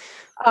birds."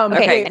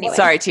 Okay. wait, anyway.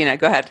 Sorry, Tina.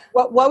 Go ahead.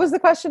 what was the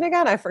question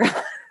again? I forgot.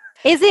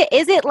 Is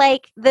it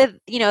like the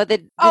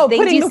things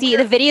putting you the see,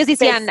 the videos you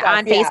see fake on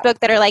stuff, yeah. Facebook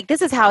that are like, this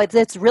is how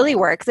it's really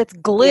works. It's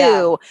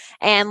glue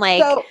and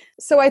like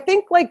So I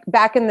think like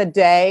back in the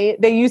day,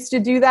 they used to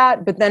do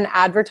that, but then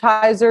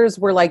advertisers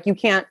were like, you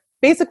can't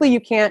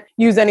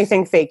use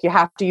anything fake. You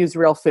have to use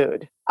real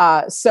food.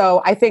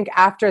 So I think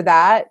after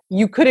that,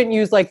 you couldn't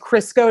use like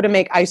Crisco to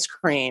make ice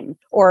cream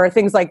or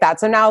things like that.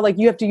 So now like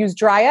you have to use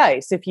dry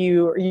ice. If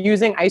you're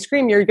using ice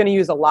cream, you're going to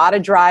use a lot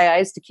of dry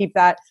ice to keep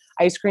that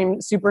ice cream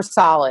super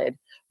solid.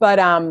 But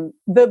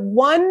the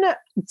one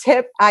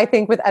tip I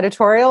think with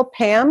editorial,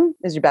 Pam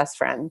is your best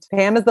friend.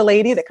 Pam is the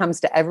lady that comes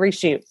to every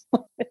shoot.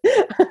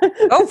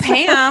 Oh,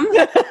 Pam.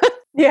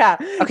 Yeah.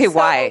 Okay, So-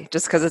 why?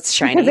 Just because it's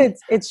shiny? Because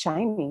it's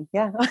shiny.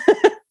 Yeah.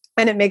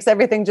 And it makes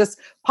everything just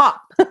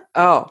pop.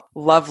 Oh,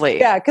 lovely.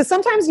 Yeah. Because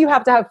sometimes you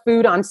have to have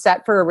food on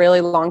set for a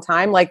really long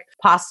time. Like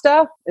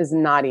pasta is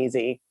not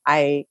easy.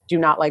 I do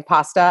not like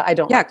pasta. I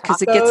don't Yeah, like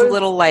because it gets a tacos.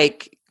 little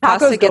like Tacos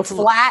pasta go gets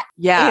flat.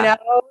 Yeah. You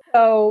know,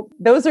 so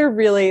those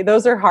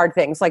are hard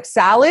things. Like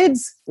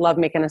salads, love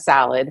making a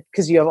salad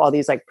because you have all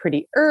these like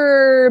pretty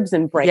herbs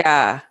and bright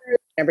Yeah.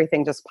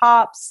 everything just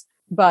pops.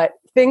 But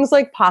things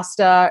like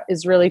pasta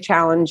is really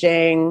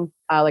challenging.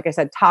 Like I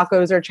said,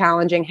 tacos are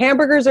challenging.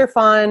 Hamburgers are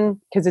fun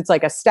because it's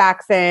like a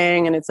stack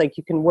thing and it's like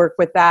you can work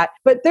with that.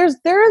 But there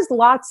is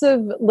lots of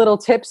little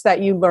tips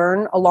that you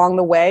learn along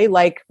the way.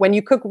 Like when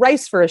you cook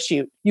rice for a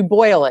shoot, you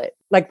boil it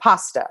like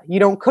pasta. You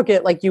don't cook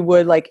it like you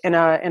would like in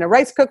a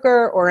rice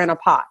cooker or in a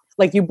pot.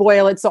 Like you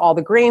boil it so all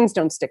the grains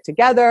don't stick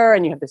together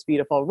and you have this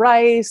beautiful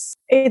rice.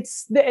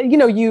 It's,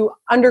 you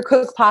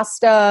undercook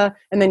pasta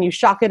and then you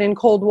shock it in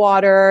cold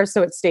water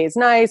so it stays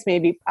nice.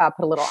 Maybe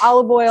put a little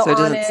olive oil So it on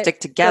doesn't it.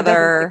 stick So it doesn't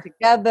together. stick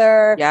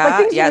together. Yeah, Like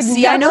things yeah. you would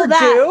See, I know never that.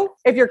 do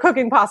if you're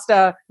cooking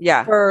pasta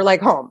Yeah. for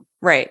like home.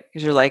 Right.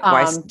 Because you're like,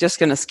 why Um, just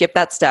going to skip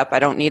that step? I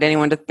don't need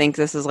anyone to think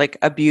this is like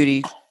a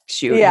beauty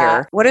shoot Yeah.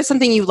 here. What is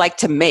something you like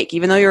to make?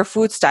 Even though you're a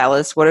food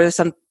stylist, what are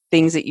some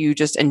things that you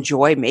just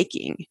enjoy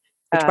making?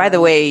 Which, by the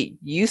Um, way,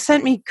 you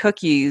sent me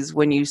cookies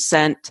when you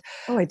sent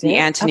Oh, I the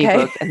Antony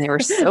book, and they were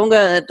so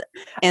good.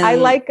 And I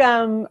like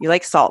you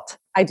like salt.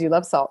 I do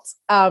love salt.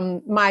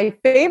 My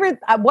favorite,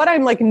 what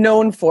I'm like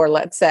known for,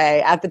 let's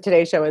say, at the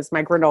Today Show is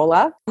my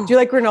granola. Do you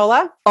like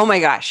granola? Oh my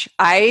gosh,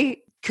 I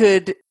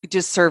could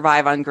just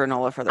survive on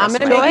granola for the I'm rest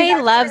of gonna my make life. you Joy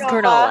guys loves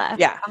granola. granola.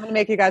 Yeah, I'm gonna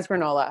make you guys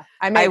granola.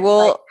 I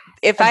will.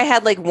 If I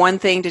had like one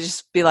thing to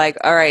just be like,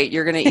 all right,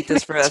 you're gonna eat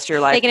this for the rest of your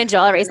life. Megan and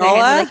Joel raising their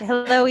granola? hands like,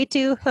 "Hello, we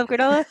too love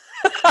granola."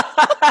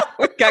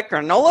 We've got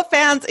granola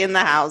fans in the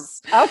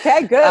house.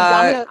 Okay, good.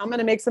 I'm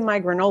gonna make some of my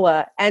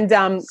granola and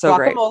So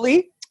great.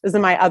 guacamole is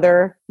my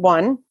other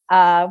one.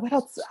 What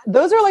else?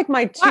 Those are like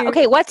my two.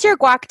 Okay, what's your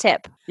guac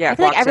tip? Yeah, I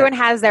feel like guac tip. everyone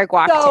has their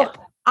guac So tip.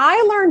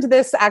 I learned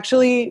this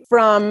actually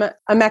from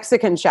a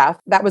Mexican chef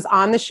that was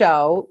on the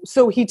show.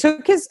 So he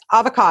took his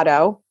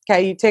avocado,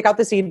 okay, you take out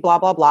the seed, blah,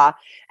 blah, blah,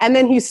 and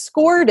then he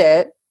scored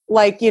it,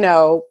 like,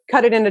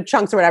 cut it into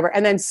chunks or whatever,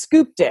 and then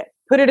scooped it,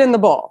 put it in the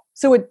bowl.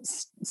 So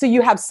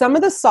you have some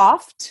of the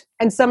soft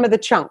and some of the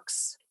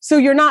chunks. So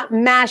you're not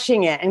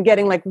mashing it and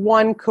getting like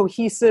one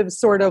cohesive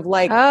sort of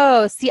like,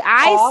 Oh, see,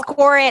 I off.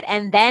 score it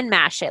and then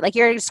mash it. Like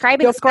you're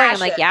describing the Don't scoring. I'm mash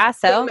like, it. yeah,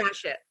 so don't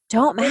mash it.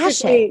 don't mash it.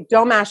 Basically,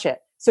 don't mash it.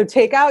 So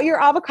take out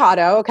your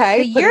avocado, So okay?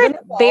 put it you're in a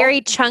the bowl,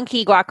 very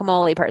chunky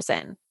guacamole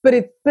person. but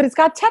it's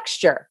got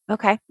texture,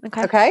 Okay.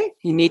 okay?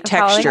 You need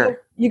I'm following.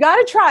 texture. You got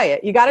to try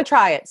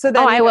it. So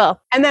then Oh, I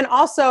will. And then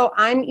also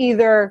I'm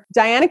either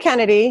Diana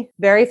Kennedy,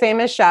 very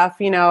famous chef,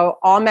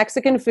 all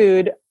Mexican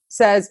food,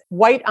 says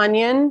white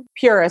onion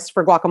purist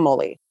for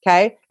guacamole,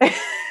 okay?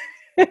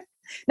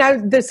 Now,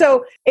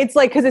 so it's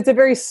like, because it's a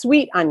very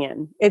sweet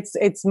onion. It's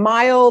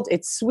mild,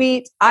 it's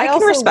sweet. I can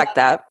also respect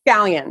that. love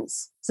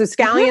scallions. So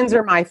scallions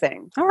are my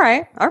thing. All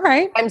right.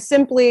 I'm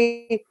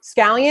simply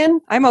scallion,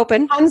 I'm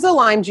open. tons of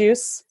lime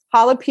juice,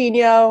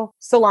 jalapeno,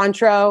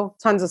 cilantro,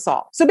 tons of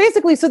salt. So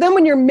basically, then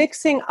when you're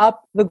mixing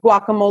up the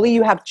guacamole,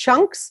 you have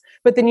chunks,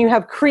 but then you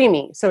have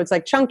creamy. So it's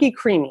like chunky,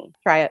 creamy.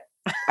 Try it.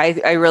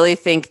 I really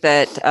think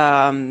that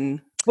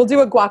We'll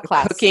do a guac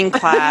class. cooking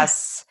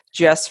class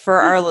just for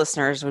our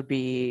listeners would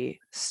be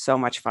so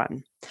much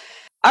fun.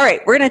 All right,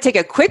 we're going to take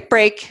a quick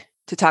break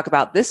to talk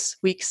about this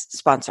week's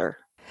sponsor.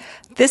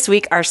 This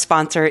week, our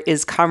sponsor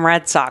is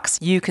Comrade Socks.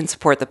 You can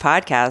support the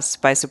podcast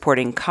by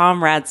supporting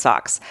Comrade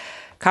Socks.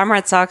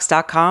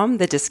 ComradeSocks.com,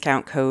 the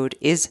discount code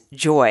is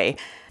JOY.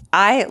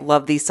 I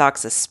love these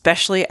socks,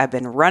 especially I've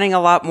been running a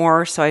lot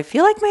more, so I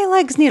feel like my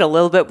legs need a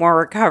little bit more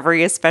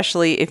recovery,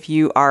 especially if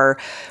you are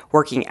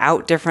working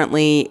out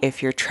differently,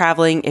 if you're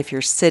traveling, if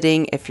you're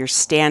sitting, if you're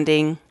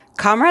standing.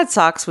 Comrade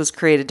Socks was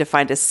created to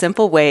find a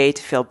simple way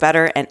to feel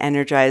better and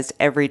energized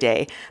every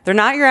day. They're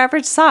not your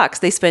average socks.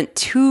 They spent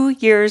 2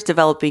 years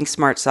developing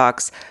smart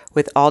socks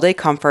with all-day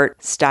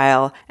comfort,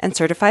 style, and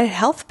certified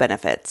health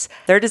benefits.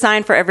 They're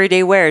designed for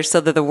everyday wear,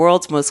 so they're the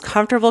world's most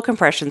comfortable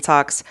compression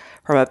socks,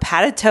 from a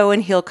padded toe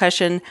and heel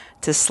cushion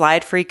to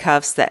slide-free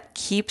cuffs that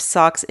keep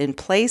socks in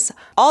place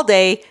all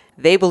day.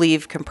 They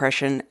believe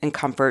compression and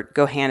comfort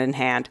go hand in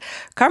hand.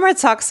 Comrade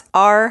socks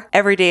are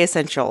everyday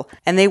essential,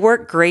 and they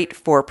work great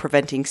for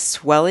preventing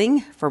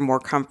swelling, for more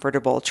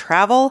comfortable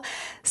travel,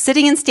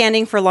 sitting and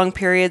standing for long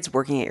periods,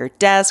 working at your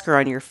desk or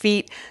on your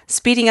feet,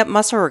 speeding up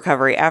muscle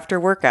recovery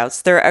after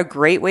workouts. They're a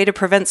great way to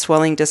prevent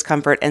swelling,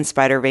 discomfort, and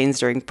spider veins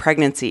during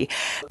pregnancy.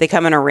 They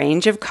come in a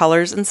range of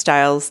colors and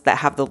styles that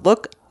have the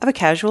look of a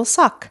casual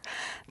sock.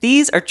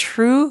 These are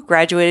true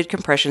graduated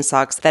compression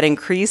socks that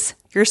increase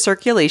your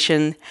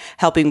circulation,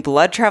 helping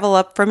blood travel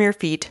up from your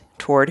feet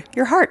toward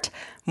your heart.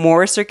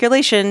 More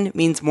circulation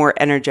means more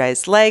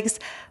energized legs,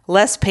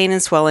 less pain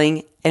and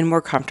swelling, and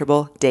more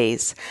comfortable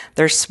days.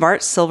 Their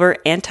smart silver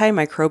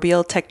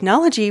antimicrobial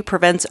technology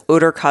prevents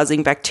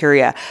odor-causing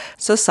bacteria,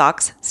 so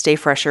socks stay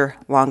fresher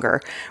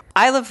longer.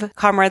 I love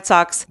Comrade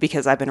socks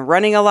because I've been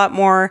running a lot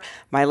more,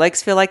 my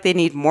legs feel like they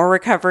need more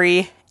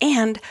recovery,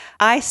 and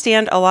I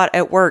stand a lot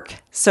at work.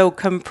 So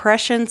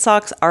compression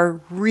socks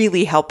are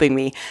really helping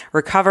me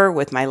recover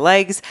with my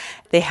legs.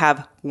 They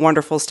have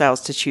wonderful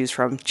styles to choose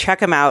from. Check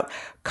them out,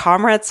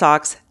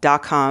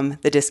 comradesocks.com.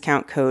 The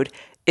discount code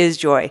is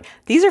joy.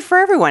 These are for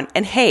everyone.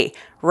 And hey,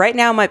 right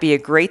now might be a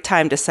great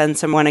time to send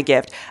someone a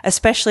gift,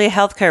 especially a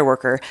healthcare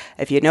worker.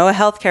 If you know a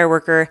healthcare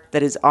worker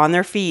that is on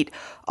their feet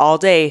all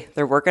day,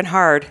 they're working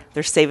hard,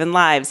 they're saving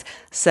lives,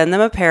 send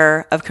them a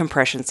pair of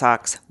compression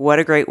socks. What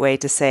a great way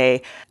to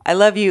say, I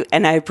love you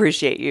and I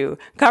appreciate you.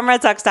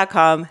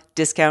 Comradesocks.com,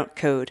 discount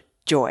code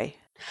joy.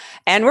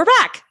 And we're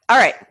back. All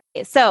right.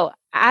 So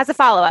as a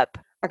follow-up,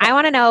 I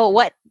want to know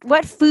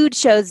what food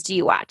shows do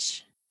you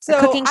watch? So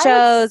Cooking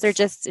shows or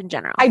just in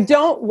general? I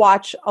don't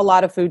watch a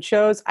lot of food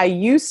shows. I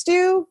used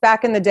to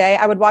back in the day.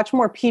 I would watch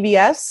more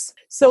PBS.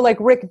 So like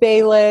Rick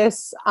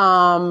Bayless,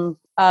 Lydia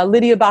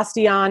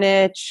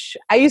Bastianich.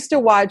 I used to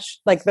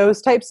watch like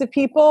those types of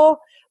people.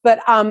 But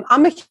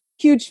I'm a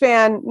huge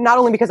fan, not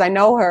only because I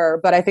know her,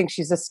 but I think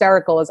she's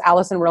hysterical, is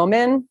Allison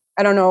Roman.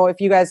 I don't know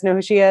if you guys know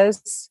who she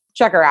is.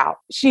 Check her out.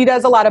 She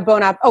does a lot of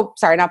not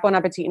Bon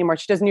Appetit anymore.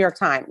 She does New York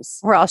Times.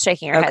 We're all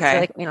shaking our heads. Okay. We're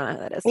like, we don't know who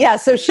that is. Yeah,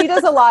 so she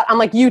does a lot on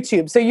like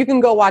YouTube. So you can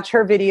go watch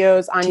her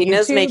videos on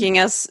Tina's YouTube. making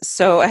us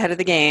so ahead of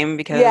the game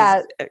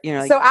because, you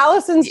know, like so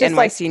Allison's just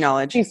NYC like,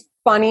 knowledge. she's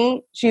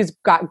funny. She's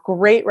got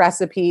great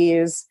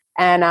recipes.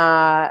 And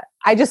I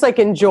just like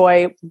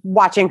enjoy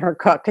watching her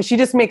cook because she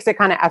just makes it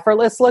kind of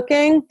effortless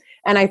looking.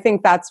 And I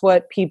think that's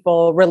what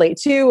people relate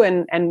to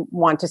and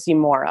want to see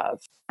more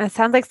of. It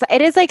sounds like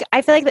it is like,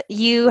 I feel like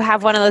you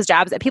have one of those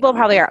jobs that people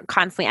probably are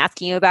constantly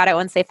asking you about it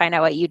once they find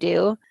out what you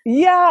do.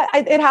 Yeah,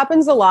 it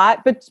happens a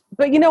lot. But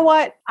you know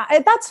what?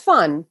 That's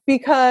fun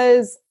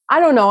because I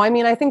don't know. I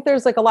mean, I think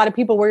there's like a lot of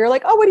people where you're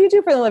like, oh, what do you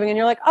do for a living? And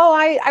you're like, oh,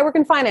 I work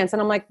in finance. And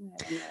I'm like,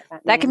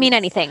 That can mean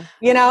anything.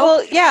 you know?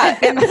 Well, yeah.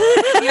 And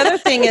the other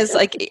thing is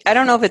like, I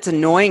don't know if it's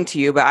annoying to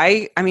you, but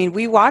I mean,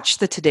 we watch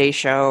the Today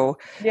Show.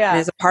 Yeah. And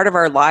it's a part of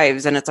our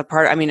lives. And it's a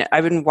part, I mean,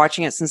 I've been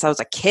watching it since I was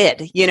a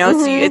kid, you know,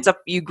 so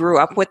you grew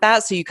up with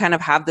that. So you kind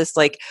of have this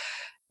like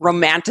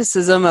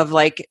romanticism of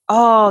like,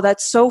 oh,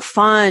 that's so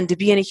fun to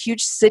be in a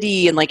huge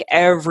city. And like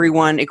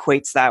everyone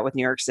equates that with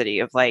New York City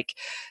of like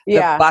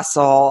the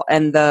bustle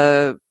and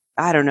the,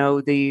 I don't know,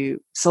 the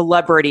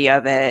celebrity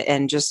of it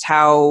and just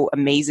how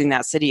amazing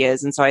that city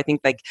is. And so I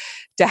think like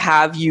to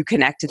have you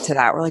connected to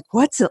that, we're like,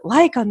 what's it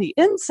like on the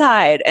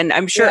inside? And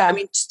I'm sure, I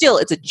mean, still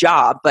it's a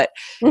job, but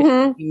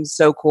it seems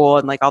so cool.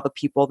 And like all the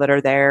people that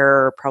are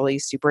there are probably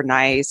super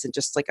nice and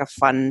just like a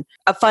fun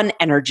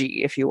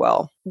energy, if you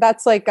will.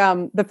 That's like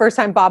the first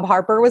time Bob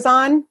Harper was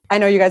on. I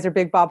know you guys are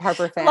big Bob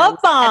Harper fans. Love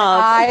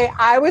Bob. And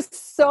I was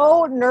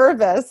so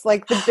nervous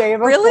like the day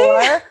before.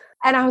 Really?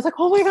 And I was like,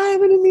 oh my God, I'm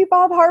going to meet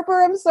Bob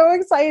Harper. I'm so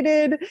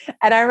excited.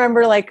 And I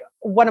remember like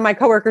one of my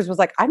coworkers was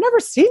like, I've never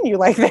seen you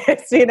like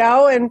this, you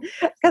know? And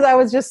because I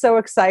was just so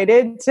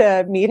excited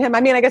to meet him. I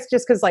mean, I guess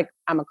just because like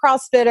I'm a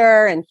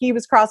CrossFitter and he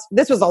was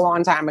this was a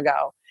long time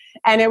ago.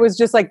 And it was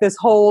just like this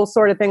whole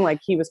sort of thing, like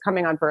he was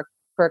coming on for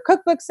a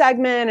cookbook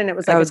segment. And it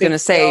was like, I was going to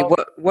say,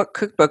 what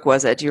cookbook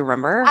was it? Do you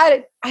remember?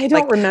 I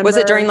don't remember. Was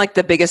it during like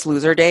the Biggest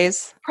Loser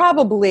days?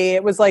 Probably.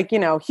 It was like, you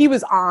know, he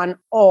was on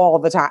all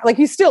the time. Like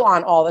he's still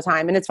on all the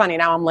time. And it's funny.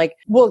 Now I'm like,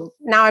 well,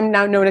 now I'm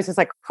known as his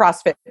like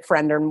CrossFit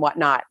friend and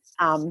whatnot.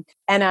 Are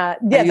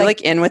you like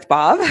in with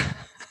Bob?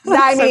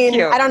 I mean,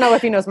 so I don't know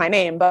if he knows my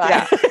name, but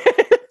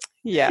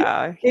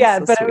yeah. Yeah.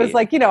 So But it was sweet.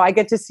 like, you know, I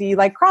get to see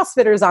like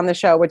CrossFitters on the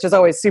show, which is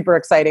always super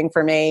exciting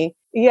for me.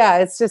 Yeah.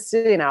 It's just,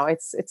 you know,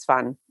 it's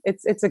fun.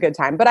 It's a good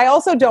time. But I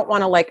also don't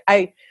want to like,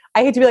 I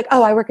I hate to be like,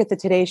 oh, I work at the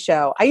Today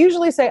Show. I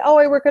usually say, oh,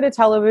 I work at a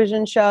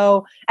television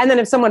show. And then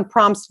if someone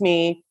prompts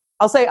me,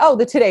 I'll say, oh,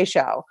 the Today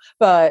Show.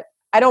 But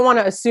I don't want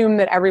to assume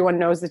that everyone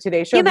knows the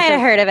Today Show. You might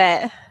have heard of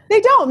it.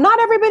 They don't. Not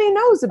everybody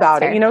knows about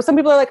That's it. fair. You know, some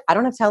people are like, I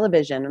don't have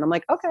television. And I'm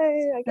like,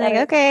 okay. I get Like,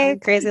 it. okay,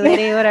 crazy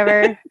lady,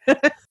 whatever.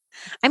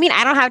 I mean,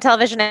 I don't have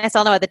television. I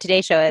still know what the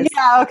Today Show is.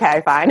 Yeah,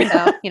 okay, fine.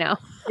 So, you know.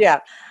 Yeah.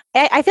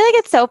 I feel like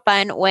it's so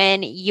fun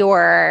when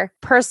your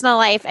personal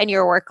life and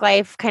your work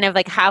life kind of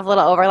like have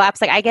little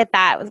overlaps. Like I get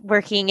that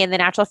working in the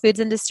natural foods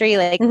industry,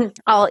 like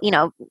all, you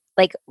know,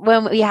 like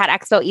when we had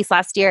Expo East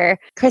last year,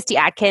 Christy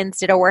Atkins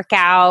did a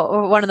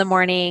workout one of the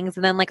mornings.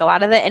 And then like a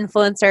lot of the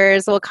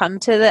influencers will come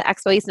to the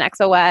Expo East and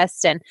Expo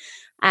West. And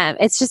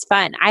it's just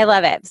fun. I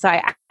love it. So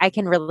I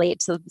can relate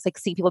to like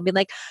seeing people being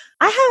like,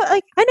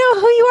 I know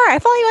who you are. I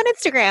follow you on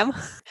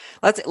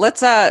Instagram.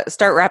 Let's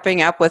start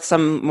wrapping up with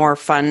some more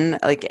fun,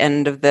 like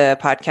end of the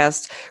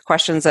podcast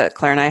questions that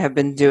Claire and I have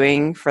been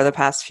doing for the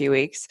past few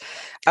weeks.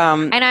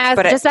 And I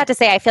was just about to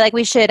say, I feel like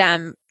we should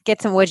get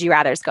some would you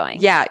rathers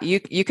going. Yeah,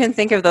 you can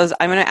think of those.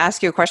 I'm going to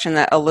ask you a question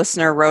that a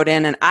listener wrote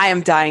in, and I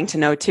am dying to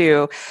know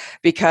too,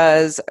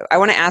 because I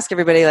want to ask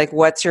everybody, like,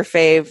 what's your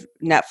fave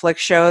Netflix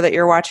show that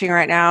you're watching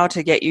right now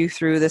to get you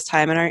through this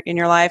time in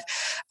your life?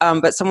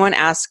 But someone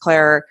asked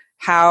Claire,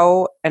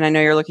 how, and I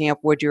know you're looking up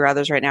would you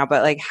rathers right now,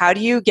 but like, how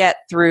do you get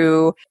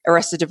through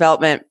Arrested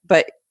Development,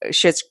 but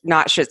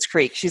not Schitt's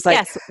Creek? She's like,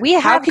 yes, we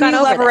have how can gone you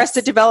over love this.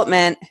 Arrested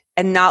Development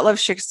and not love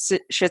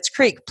Schitt's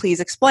Creek? Please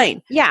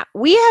explain. Yeah,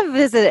 we have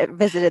visited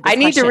this I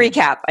need to question.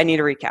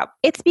 recap.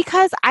 It's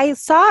because I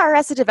saw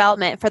Arrested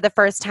Development for the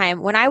first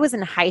time when I was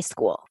in high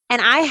school,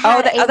 and I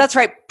had that's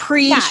right.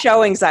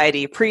 Pre-show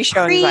anxiety.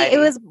 It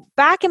was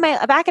back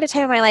at a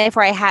time in my life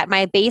where I had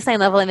my baseline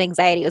level of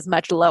anxiety was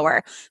much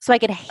lower, so I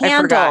could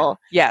handle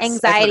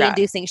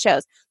anxiety-inducing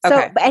shows. So,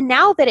 Okay. and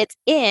now that it's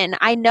in,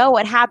 I know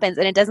what happens,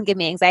 and it doesn't give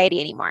me anxiety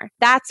anymore.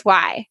 That's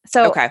why.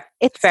 So Okay.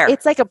 it's Fair.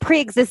 It's like a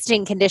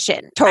pre-existing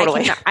condition.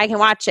 Totally. I can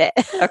watch it.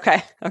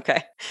 Okay.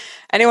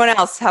 Anyone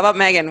else? How about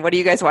Megan? What are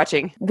you guys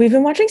watching? We've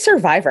been watching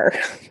Survivor.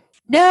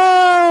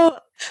 No.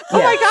 Oh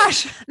my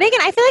gosh. Megan,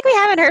 I feel like we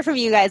haven't heard from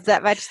you guys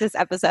that much this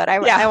episode. I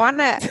want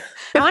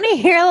to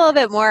hear a little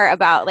bit more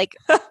about like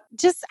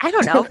just I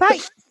don't know about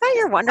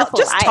your wonderful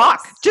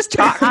lives. Just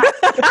talk.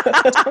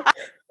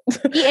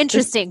 Be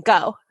interesting.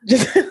 Go.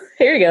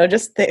 Here you go.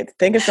 Just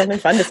think of something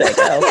fun to say.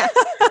 Go. Yeah.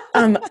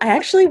 I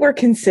actually were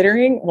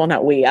considering. Well,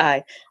 not we.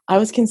 I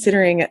was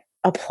considering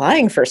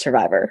applying for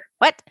Survivor.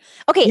 What?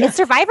 Okay, Yeah. is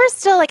Survivor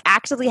still like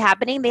actively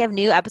happening? They have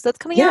new episodes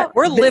coming Yeah. out?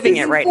 We're living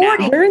it right now.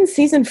 We're in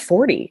season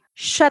 40.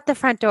 Shut the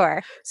front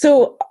door.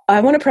 So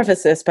I want to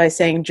preface this by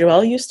saying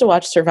Joelle used to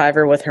watch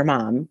Survivor with her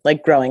mom,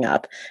 like growing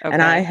up,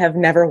 and I have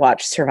never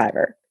watched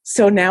Survivor.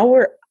 So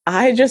now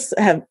I just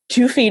have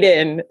 2 feet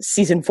in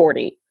season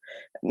 40,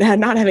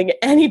 not having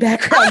any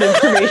background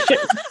information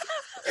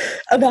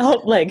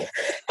about like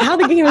how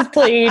the game is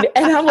played,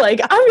 and I'm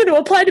like, I'm going to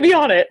apply to be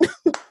on it.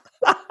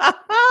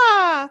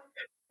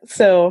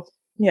 So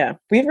yeah,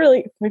 we've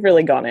really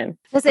gone in.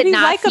 Does What it do you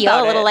not like feel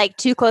about a little it? like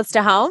too close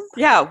to home?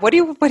 Yeah. What do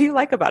you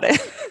like about it?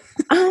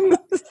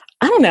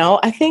 I don't know.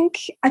 I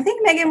think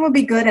Megan will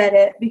be good at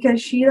it because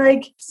she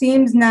like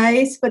seems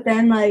nice, but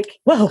then like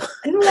whoa.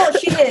 no,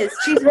 she is.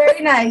 She's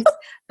very nice,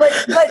 but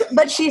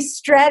she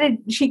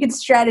could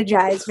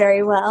strategize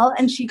very well,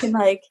 and she can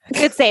like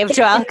Good save,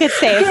 Joelle. Good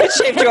save.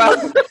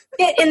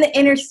 get in the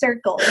inner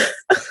circles.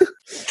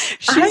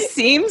 She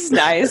seems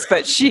nice,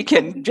 but she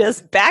can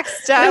just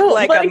backstab No,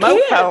 like but a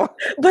mofo.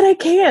 But I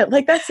can't.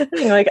 Like, that's the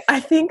thing. Like, I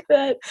think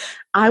that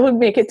I would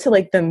make it to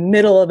like the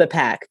middle of the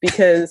pack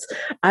because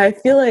I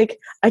feel like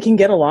I can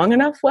get along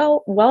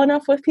well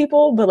enough with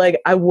people, but like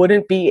I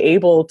wouldn't be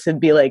able to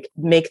be like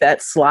make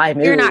that sly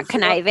move. You're not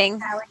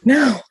conniving.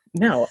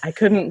 No, I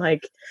couldn't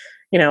like,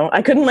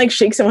 I couldn't like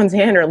shake someone's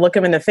hand or look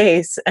them in the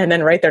face and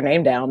then write their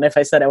name down if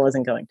I said I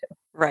wasn't going to.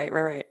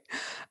 Right.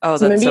 Oh,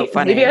 that's so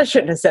funny. Maybe I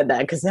shouldn't have said that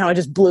because now I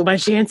just blew my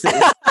chances.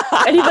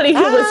 Anybody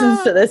who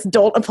listens to this,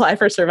 don't apply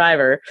for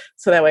Survivor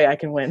so that way I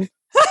can win.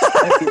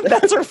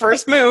 That's her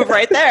first move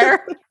right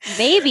there.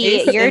 Maybe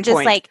Here's the you're just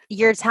pinpoint. like,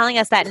 you're telling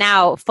us that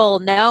now full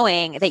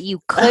knowing that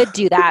you could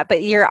do that,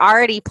 but you're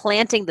already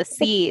planting the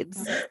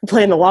seeds.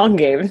 Playing the long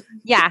game.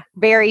 Yeah,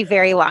 very,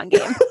 very long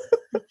game.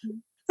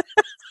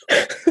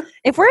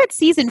 If we're at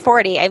season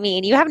 40, I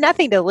mean, you have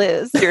nothing to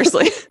lose.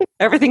 Seriously.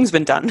 Everything's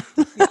been done.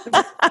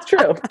 That's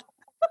true.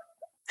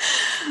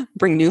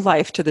 Bring new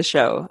life to the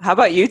show. How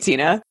about you,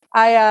 Tina?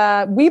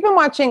 We've been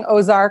watching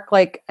Ozark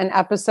like an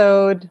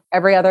episode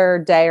every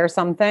other day or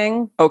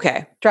something,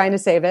 Okay. trying to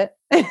save it.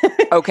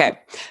 Okay.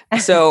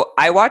 So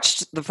I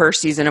watched the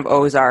first season of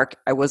Ozark.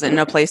 I wasn't in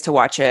a place to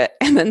watch it.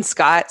 And then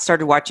Scott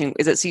started watching,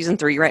 is it season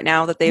 3 right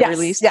now that they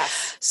released?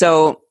 Yes.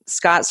 So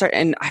Scott started,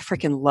 and I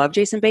freaking love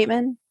Jason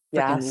Bateman.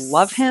 freaking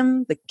love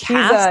him. The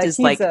cast is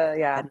like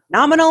yeah.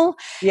 phenomenal.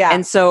 Yeah.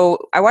 And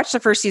so I watched the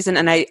first season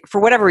and for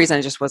whatever reason,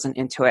 I just wasn't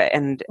into it.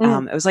 And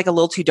it was like a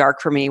little too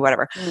dark for me,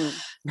 whatever.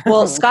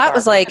 Well, Scott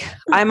was like,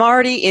 I'm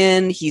already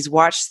in. He's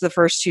watched the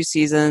first 2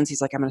 seasons.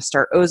 He's like, I'm going to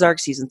start Ozark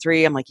season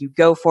 3. I'm like, you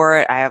go for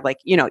it. I have like,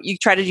 you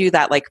try to do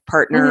that like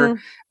partner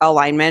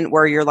alignment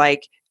where you're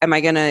like, am I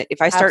going to,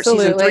 if I start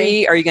season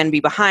 3, are you going to be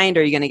behind?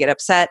 Are you going to get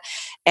upset?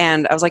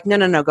 And I was like,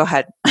 no, go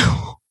ahead.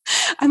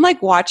 I'm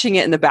like watching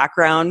it in the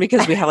background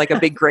because we have like a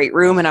big great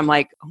room and I'm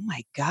like, oh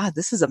my God,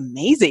 this is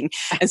amazing.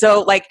 And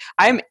so like,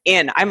 I'm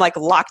like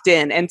locked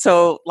in. And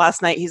so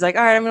last night he's like,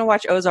 all right, I'm going to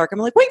watch Ozark. I'm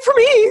like, wait for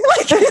me.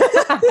 Like,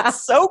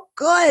 it's so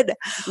good.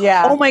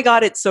 Yeah. Oh my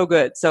God, it's so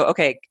good. So,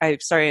 okay. I'm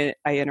sorry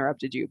I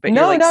interrupted you, but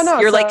no.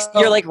 You're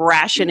like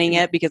rationing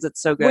it because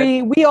it's so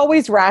good. We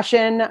always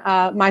ration.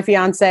 My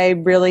fiance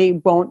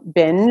really won't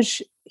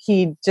binge.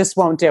 He just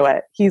won't do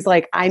it. He's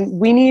like,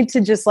 we need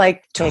to just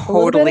like take a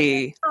little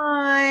bit of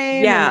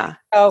time. Yeah.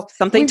 So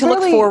something to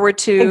look forward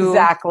to.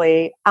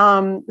 Exactly.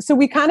 So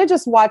we kind of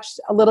just watched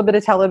a little bit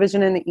of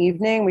television in the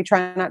evening. We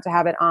try not to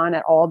have it on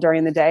at all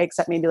during the day,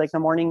 except maybe like the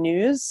morning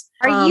news.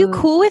 Are you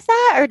cool with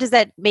that, or does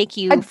that make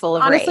you full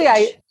of honestly,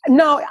 rage?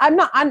 No, I'm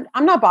not.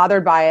 I'm not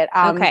bothered by it.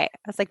 Okay.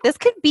 I was like, this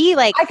could be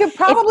like I could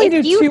probably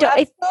do 2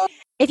 episodes.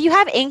 If you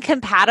have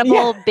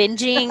incompatible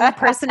binging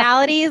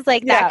personalities,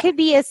 like that could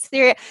be a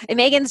serious. And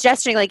Megan's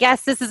gesturing like,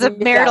 yes, this is a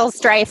marital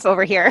strife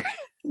over here.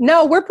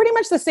 No, we're pretty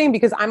much the same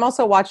because I'm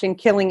also watching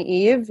Killing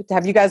Eve.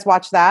 Have you guys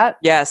watched that?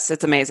 Yes,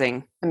 it's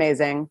amazing.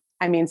 Amazing.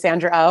 I mean,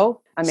 Sandra Oh,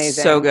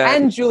 amazing. So good.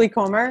 And Julie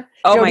Comer.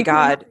 Oh Jodie my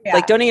God. Comer. Yeah.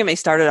 Like, don't even get me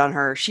started on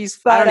her.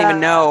 I don't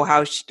even know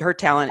how her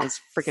talent is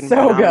freaking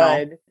so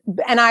phenomenal.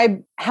 Good. And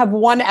I have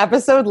 1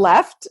 episode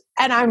left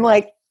and I'm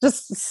like,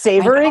 just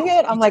savoring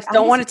it. I'm like,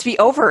 don't want it to be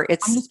over.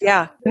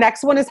 The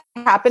next one is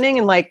happening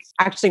in like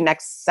actually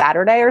next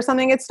Saturday or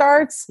something it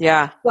starts.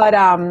 Yeah. But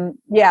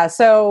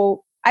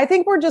so I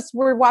think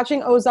we're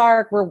watching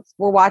Ozark. We're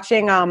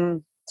watching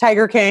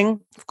Tiger King.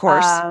 Of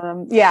course.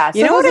 So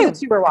those are the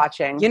 2 we're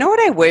watching. You know what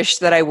I wish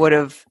that I would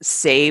have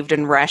saved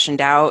and rationed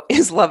out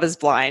is Love is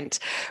Blind.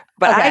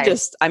 But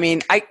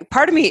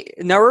part of me,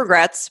 no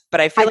regrets, but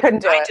I feel like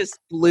I just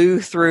blew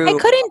through. I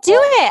couldn't do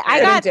it.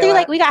 I got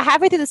through, we got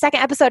halfway through the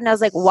second episode and I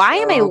was like, why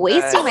am I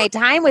wasting my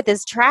time with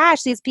this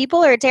trash? These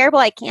people are terrible.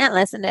 I can't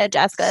listen to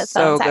Jessica's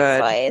sex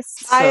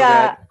voice.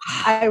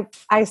 I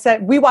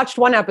said, we watched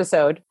 1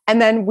 episode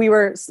and then we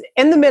were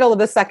in the middle of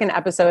the second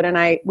episode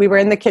and we were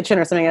in the kitchen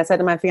or something. I said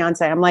to my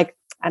fiance, I'm like,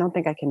 I don't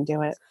think I can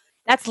do it.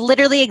 That's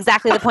literally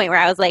exactly the point where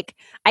I was like,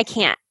 I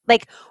can't.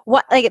 Like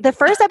what? Like the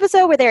first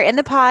episode where they're in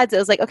the pods, it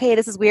was like, okay,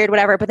 this is weird,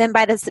 whatever. But then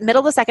by the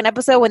middle of the second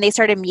episode, when they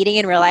started meeting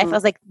in real life, I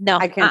was like, no,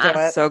 I can't do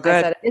it. So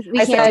good.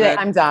 I said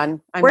I'm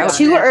done. We're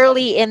too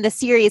early in the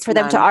series for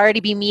them to already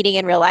be meeting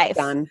in real life.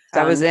 Done.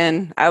 I was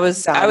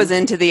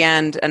into the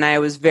end, and I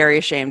was very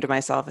ashamed of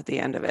myself at the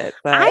end of it.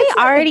 But I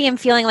already am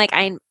feeling like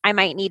I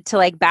might need to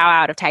like bow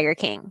out of Tiger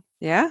King.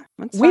 Yeah,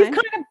 that's we've fine.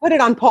 kind of put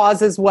it on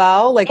pause as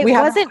well. Like we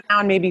haven't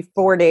on maybe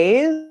 4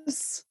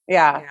 days.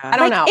 Yeah. I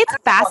don't know. It's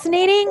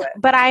fascinating,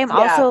 but I'm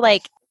also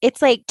like, it's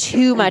like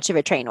too much of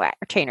a train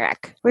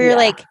wreck. Where you're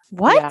like,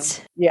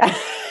 what? Yeah.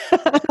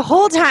 The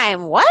whole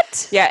time,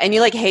 what? Yeah, and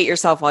you like hate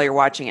yourself while you're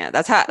watching it.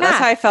 That's how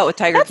I felt with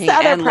Tiger King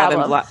and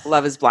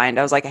Love is Blind.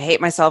 I was like, I hate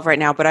myself right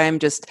now, but I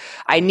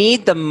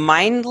need the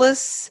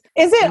mindless.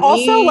 Is it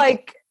also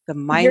like the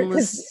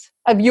mindless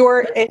of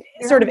your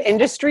sort of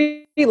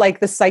industry, like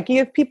the psyche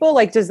of people?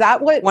 Like, does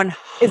that what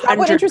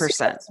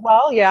 100% as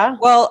well? Yeah.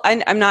 Well,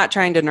 I'm not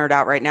trying to nerd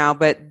out right now,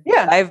 but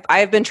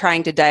I've been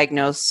trying to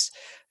diagnose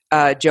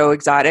Joe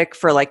Exotic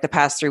for like the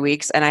past 3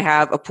 weeks, and I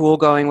have a pool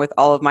going with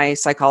all of my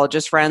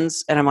psychologist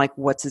friends, and I'm like,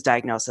 what's his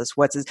diagnosis?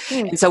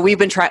 And so we've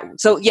been trying.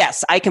 So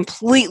yes, I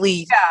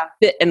completely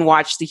fit and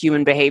watch the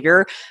human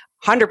behavior.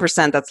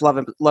 100% that's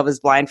Love is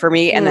Blind for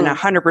me, and then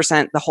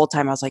 100% the whole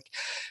time I was like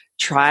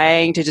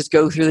trying to just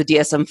go through the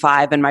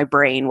DSM-5 in my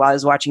brain while I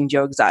was watching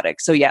Joe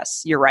Exotic. So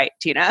yes, you're right,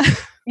 Tina.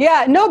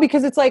 Yeah, no,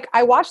 because it's like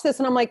I watch this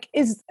and I'm like,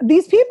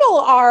 these people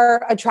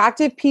are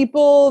attractive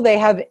people. They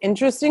have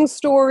interesting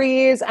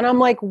stories. And I'm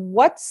like,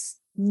 what's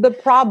the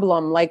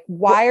problem? Like,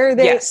 why are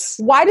they,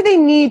 why do they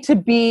need to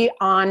be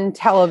on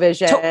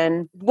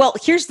television? Well,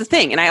 here's the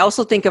thing. And I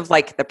also think of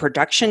like the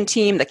production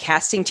team, the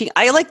casting team.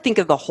 I like think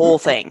of the whole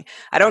thing.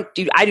 I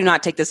do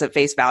not take this at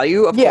face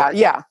value. Of course.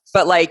 Yeah.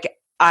 But like,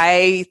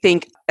 I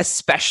think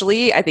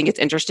it's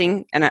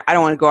interesting, and I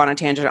don't want to go on a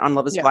tangent on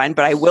Love is Blind,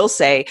 but I will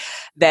say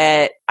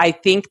that I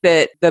think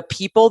that the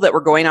people that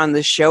were going on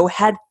this show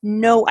had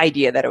no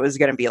idea that it was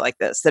going to be like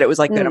this, that it was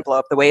like going to blow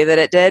up the way that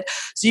it did.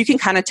 So you can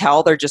kind of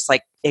tell they're just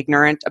like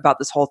ignorant about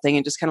this whole thing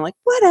and just kind of like,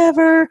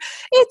 whatever,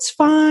 it's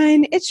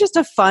fine. It's just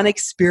a fun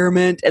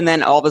experiment. And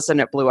then all of a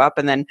sudden it blew up.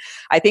 And then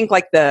I think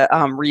like the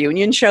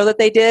reunion show that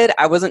they did,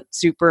 I wasn't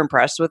super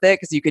impressed with it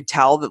because you could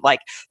tell that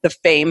like the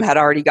fame had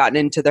already gotten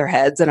into their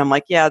heads. And I'm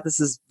like, yeah, this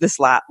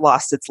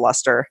lost its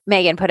luster.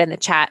 Megan put in the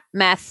chat,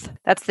 meth.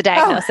 That's the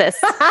diagnosis.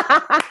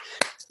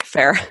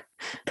 Fair.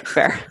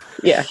 Fair.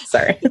 Yeah,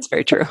 sorry. It's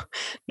very true.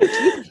 No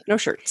teeth, no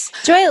shirts.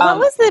 Joy, what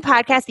was the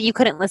podcast that you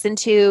couldn't listen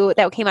to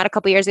that came out a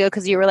couple years ago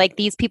because you were like,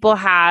 these people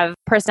have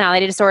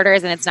personality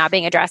disorders and it's not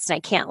being addressed, and I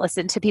can't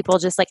listen to people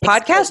just like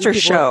Podcast or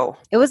people. show?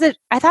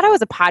 I thought it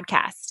was a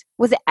podcast.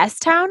 Was it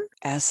S-Town?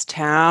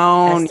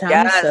 S-Town. S-Town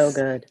Yes. is so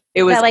good.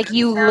 It was That like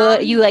you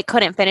like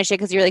couldn't finish it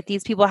because you're like,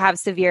 these people have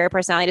severe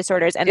personality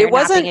disorders and It they're not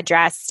wasn't- being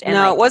addressed. And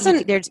no, like, it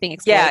wasn't- they're just being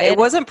exploited. Yeah, it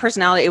wasn't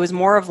personality. It was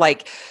more of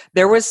like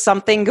there was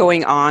something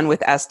going on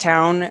with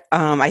S-Town.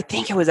 I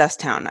think it was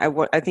S-Town.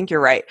 I think you're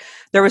right.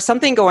 There was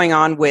something going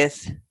on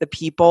with the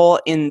people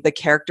in the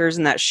characters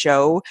in that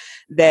show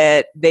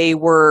that they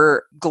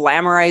were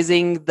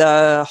glamorizing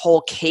the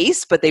whole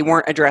case, but they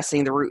weren't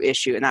addressing the root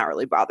issue, and that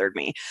really bothered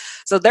me.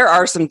 So there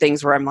are some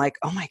things where I'm like,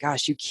 oh my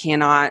gosh, you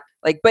cannot.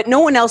 Like, but no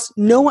one,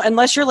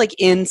 unless you're like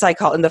in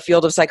the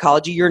field of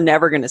psychology, you're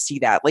never going to see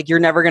that. Like, you're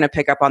never going to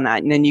pick up on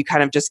that. And then you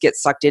kind of just get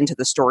sucked into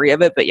the story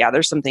of it. But yeah,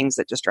 there's some things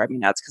that just drive me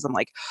nuts because I'm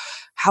like,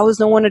 how is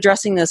no one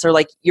addressing this? Or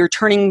like, you're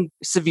turning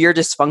severe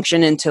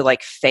dysfunction into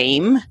like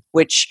fame,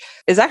 which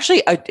is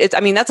actually,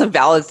 that's a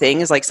valid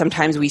thing. Is like,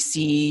 sometimes we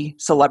see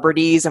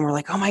celebrities and we're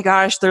like, oh my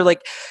gosh, they're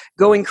like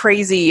going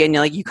crazy. And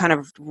you kind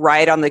of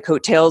ride on the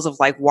coattails of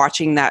like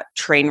watching that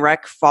train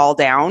wreck fall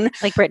down.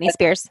 Like Britney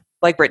Spears.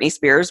 Like Britney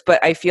Spears, but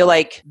I feel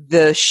like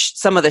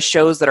some of the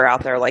shows that are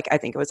out there, like I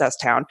think it was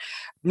S-Town,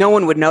 no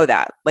one would know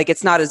that. Like,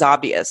 it's not as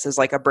obvious as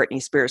like a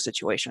Britney Spears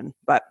situation.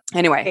 But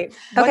anyway.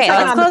 Okay,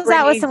 let's close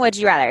out with some would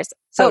you rathers.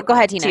 So go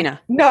ahead, Tina.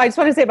 No, I just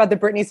want to say about the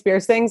Britney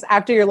Spears things.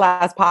 After your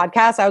last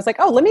podcast, I was like,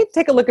 oh, let me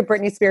take a look at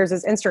Britney Spears'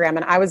 Instagram.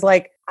 And I was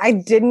like, I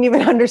didn't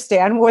even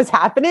understand what was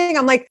happening.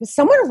 I'm like, is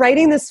someone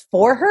writing this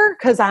for her?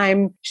 Because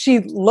she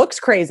looks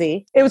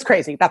crazy. It was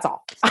crazy. That's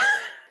all.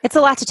 It's a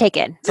lot to take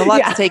in. It's a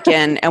lot to take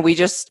in, and we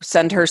just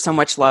send her so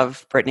much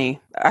love, Brittany.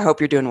 I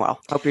hope you're doing well.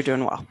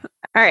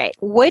 All right.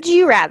 Would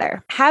you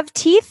rather have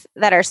teeth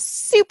that are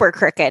super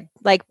crooked,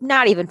 like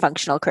not even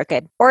functional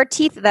crooked, or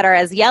teeth that are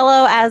as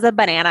yellow as a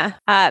banana?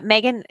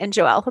 Megan and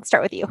Joelle, let's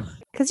start with you.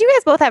 Because you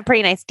guys both have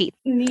pretty nice teeth.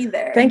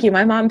 Neither. Thank you.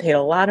 My mom paid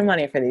a lot of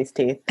money for these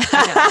teeth.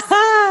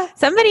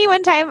 Somebody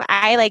one time,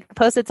 I like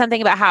posted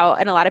something about how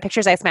in a lot of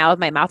pictures I smile with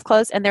my mouth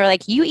closed, and they were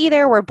like, you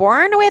either were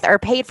born with or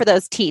paid for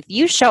those teeth.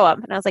 You show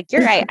them. And I was like,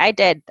 you're right. I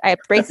did. I have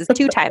braces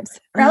 2 times.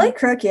 Probably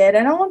crooked.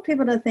 I don't want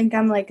people to think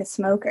I'm like a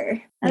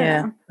smoker. I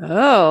don't know.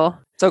 Oh.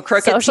 So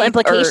crooked social teeth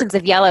implications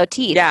of yellow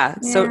teeth. Yeah.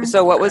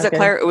 So what was it,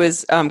 Claire? It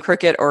was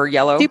crooked or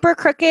yellow? Super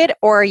crooked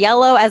or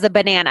yellow as a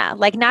banana.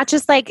 Like not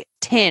just like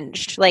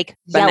tinged, like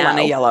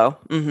banana yellow.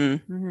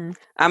 Mm-hmm. Mm-hmm.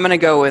 I'm going to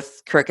go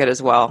with crooked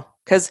as well.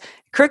 Because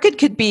crooked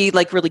could be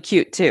like really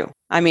cute too.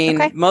 I mean,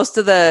 most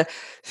of the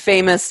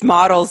famous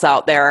models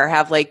out there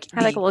have like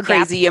a little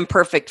crazy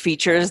imperfect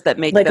features that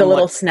make like them a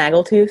little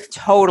snaggletooth.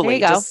 Totally.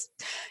 There you go.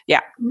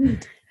 Yeah.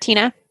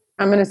 Tina?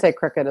 I'm going to say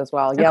crooked as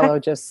well. Yellow,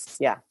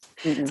 yeah.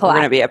 We're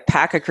going to be a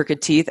pack of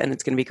crooked teeth and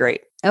it's going to be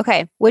great.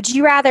 Okay. Would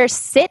you rather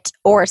sit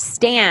or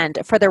stand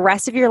for the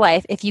rest of your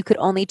life if you could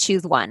only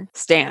choose one?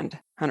 Stand,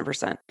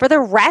 100%. For the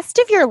rest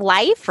of your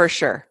life? For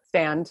sure.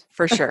 Stand.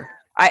 For sure.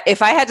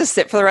 If I had to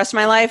sit for the rest of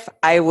my life,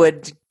 I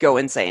would go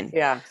insane.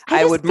 Yeah.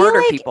 I would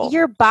murder people.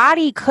 Your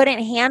body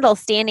couldn't handle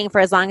standing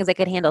for as long as it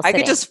could handle sitting. I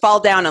could just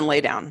fall down and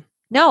lay down.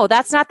 No,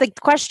 that's not the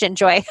question,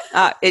 Joy.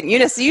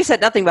 Eunice, you said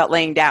nothing about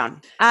laying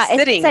down.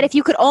 Sitting. It said if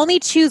you could only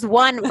choose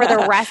one for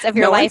the rest of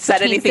your no life. one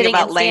said anything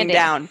about laying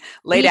down.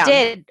 Lay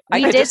down.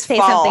 We did say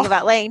something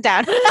about laying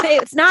down.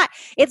 It's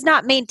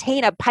not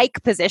maintain a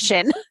pike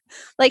position.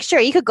 Like, sure,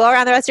 you could go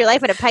around the rest of your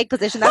life in a pike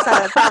position. That's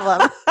not a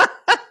problem.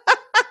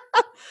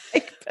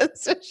 Pike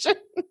position.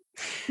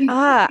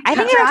 I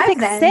think I would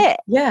pick sit.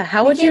 Yeah,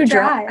 how would you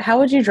drive? How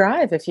would you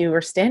drive if you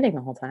were standing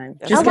the whole time?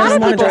 Just a lot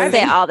of people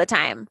sit all the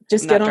time.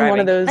 Just get on one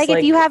of those. Like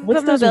if you have a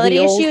mobility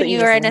issue and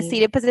you are in a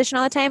seated position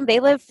all the time,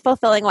 they live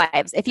fulfilling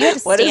lives. If you had to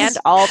stand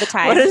all the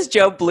time, what does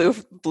Joe Blue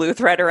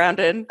thread around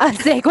in? A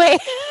Segway.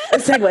 A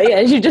Segway. Yeah,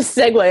 you just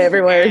Segway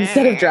everywhere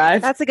instead of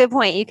drive. That's a good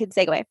point. You could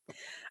Segway.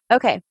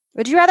 Okay.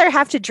 Would you rather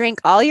have to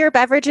drink all your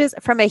beverages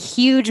from a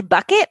huge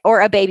bucket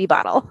or a baby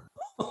bottle?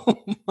 Oh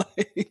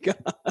my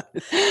God.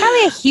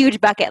 Probably a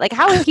huge bucket. Like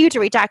how huge are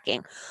we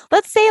talking?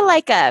 Let's say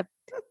like the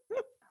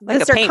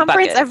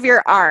circumference of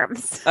your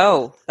arms.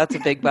 Oh, that's a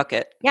big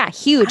bucket. Yeah,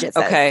 huge. It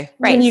says. Okay.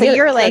 Right. So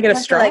you're like, get a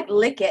straw? Like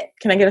lick it.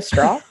 Can I get a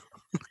straw?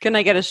 Can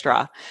I get a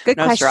straw? Good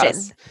question.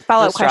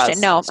 Follow-up question.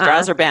 No.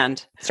 Straws are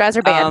banned. Straws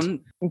are banned.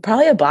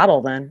 Probably a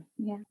bottle then.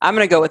 Yeah. I'm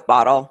going to go with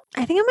bottle.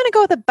 I think I'm going to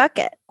go with a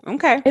bucket.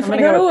 Okay. If we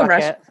go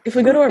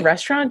to a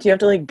restaurant, do you have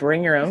to like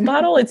bring your own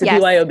bottle? It's a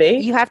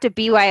BYOB? You have to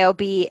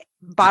BYOB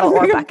bottle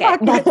or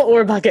bucket. Bottle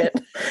or bucket.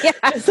 Yeah.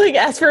 Just like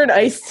ask for an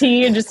iced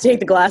tea and just take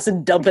the glass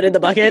and dump it in the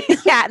bucket.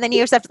 Yeah, and then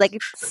you just have to like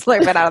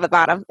slurp it out of the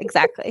bottom.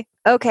 Exactly.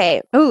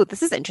 Okay. Ooh,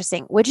 this is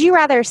interesting. Would you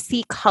rather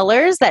see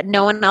colors that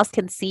no one else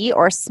can see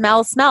or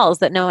smell smells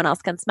that no one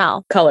else can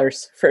smell?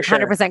 Colors, for sure.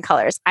 100%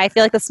 colors. I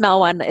feel like the smell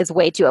one is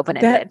way too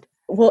open-ended.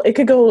 Well, it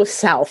could go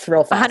south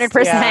real fast.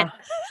 100%.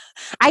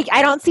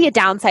 I don't see a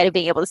downside of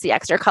being able to see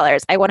extra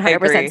colors. I 100%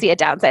 agree. see a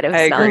downside of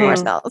I smelling agree. more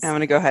smells. I'm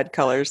going to go ahead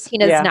colors.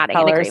 Tina's nodding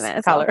in agreement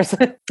as well. Colors.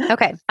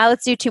 Okay,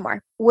 let's do 2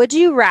 more. Would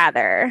you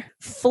rather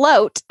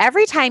float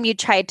every time you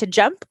tried to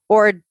jump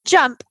or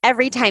jump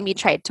every time you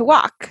tried to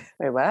walk?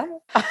 Wait, what?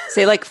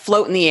 Say like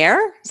float in the air.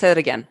 Say that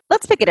again.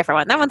 Let's pick a different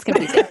one. That one's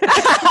confusing.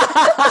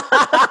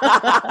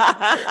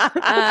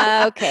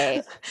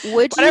 Okay.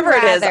 Would you Whatever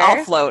rather, it is,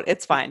 I'll float.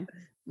 It's fine.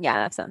 Yeah,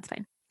 that sounds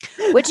fine.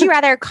 Would you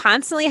rather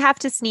constantly have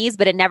to sneeze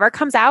but it never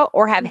comes out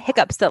or have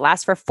hiccups that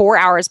last for 4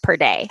 hours per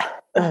day?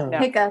 Oh, No.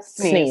 Hiccups.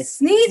 Sneeze.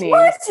 Sneeze.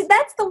 What?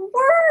 That's the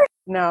worst.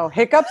 No,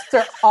 hiccups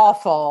are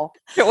awful.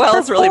 Well,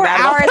 it's really 4 bad.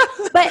 about hours,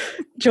 but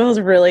Joel's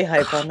really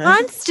hype on this.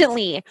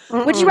 constantly.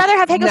 Would you Mm-mm. rather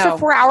have hiccups No. for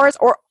 4 hours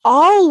or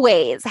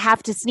always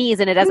have to sneeze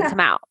and it doesn't No. come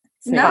out?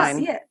 No.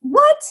 Fine. Yeah.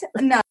 What?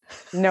 No.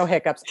 No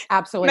hiccups.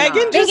 Absolutely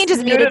Megan not. Megan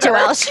just muted her.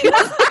 Joelle. She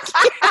was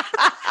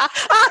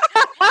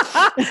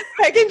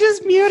Megan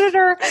just muted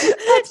her.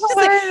 She's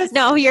like,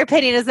 no, your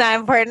opinion is not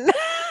important.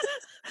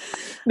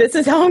 This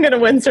is how I'm going to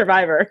win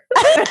Survivor.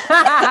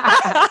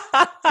 Because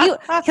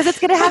it's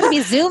going to have to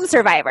be Zoom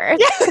Survivor.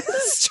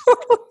 Yes,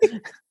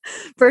 totally.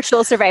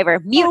 Virtual Survivor.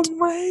 Mute. Oh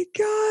my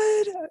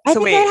god. I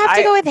think I'd have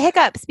to go with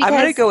hiccups I'm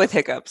because going to go with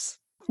hiccups.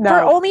 for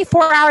No, only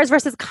 4 hours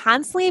versus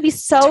constantly, it'd be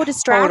so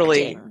distracting.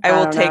 Totally. I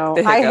will don't take know.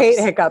 the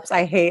hiccups.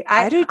 I hate hiccups.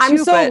 I do I'm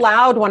too, so but-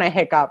 loud when I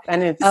hiccup,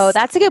 and it's. Oh,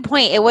 that's a good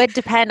point. It would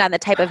depend on the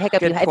type of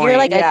hiccup Good you have. If point. you're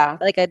like Yeah.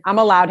 a I'm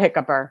a loud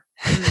hiccuper.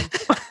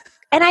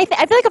 and I feel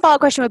like a follow-up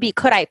question would be,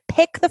 could I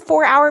pick the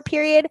 4 hour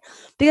period?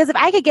 Because if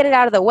I could get it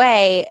out of the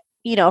way,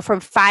 from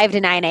 5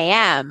 to 9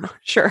 a.m.,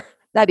 Sure.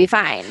 that'd be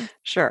fine.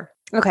 Sure.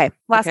 Okay,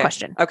 last Okay.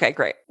 question. Okay,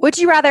 great. Would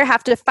you rather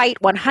have to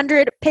fight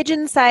 100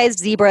 pigeon-sized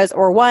zebras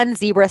or 1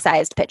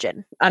 zebra-sized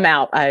pigeon? I'm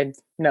out.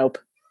 Nope.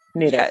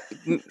 Neither.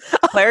 Yeah.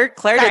 Claire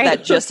Sorry. did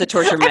that just to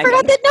torture I Megan.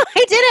 forgot that. No,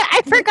 I didn't.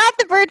 I forgot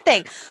the bird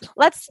thing.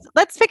 Let's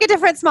pick a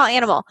different small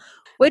animal.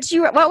 What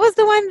was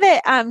the one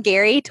that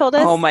Gary told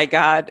us? Oh my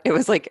god. It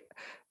was like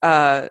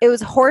It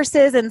was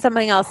horses and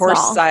something else horse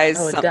small. size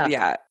Oh, a something. duck.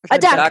 Yeah. A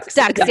duck. Ducks.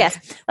 Ducks, yes.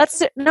 But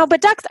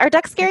are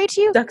ducks scary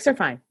to you? Ducks are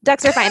fine.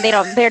 Ducks are fine.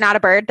 They're not a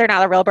bird. They're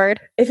not a real bird.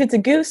 If it's a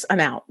goose, I'm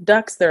out.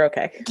 Ducks, they're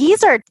okay.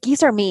 Geese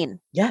are mean.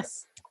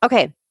 Yes.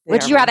 Okay. They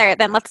Would are you mean.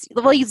 rather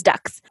we'll use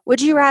ducks.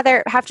 Would you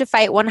rather have to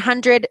fight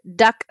 100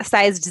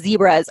 duck-sized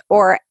zebras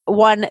or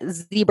 1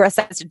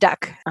 zebra-sized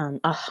duck?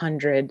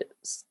 100.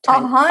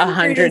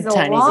 100 is a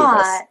tiny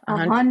lot. zebras.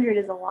 100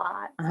 is a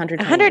lot.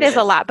 100 is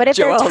a lot, but if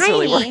Joelle's they're tiny,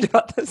 really worried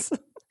about this.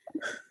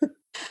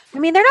 I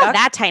mean, they're not Duck?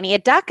 that tiny. A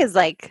duck is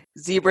like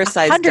Zebra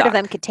sized 100 duck. of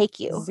them could take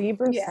you.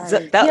 Zebra. Yeah.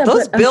 size. Yeah,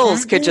 Those but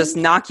bills could imagine- just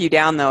knock you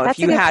down though. That's If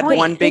a you good had point.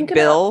 one big Think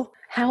about- bill.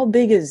 How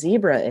big a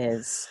zebra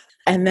is.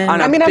 And then On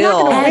a I mean, I'm not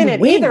going bill. to win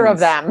add it either of wings.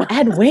 them.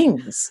 Add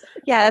wings.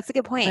 Yeah, that's a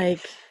good point. Like,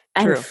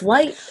 and True.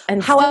 flight.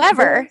 And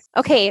However,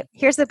 okay,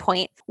 here's the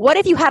point. What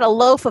if you had a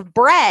loaf of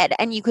bread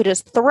and you could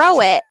just throw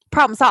it?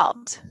 Problem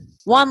solved.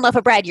 1 loaf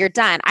of bread, you're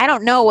done. I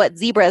don't know what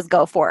zebras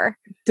go for.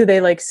 do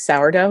they like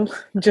sourdough?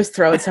 Just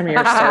throw it some of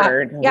your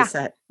starter and you'll Yeah. be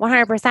set.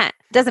 100%.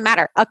 Doesn't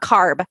matter. A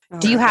carb. Oh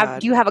do you my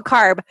have God. a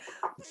carb?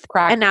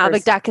 Crackers. And now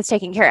the duck is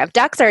taken care of.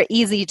 Ducks are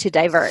easy to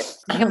divert.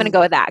 I'm going to go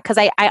with that because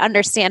I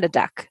understand a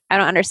duck. I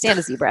don't understand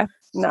a zebra.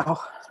 No.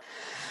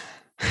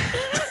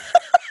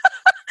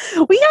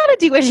 We got to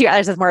do Would You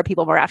Rathers with more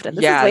people more often.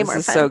 This is way more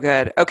this fun. is so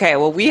good. Okay,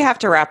 well, we have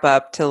to wrap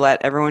up to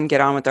let everyone get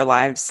on with their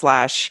lives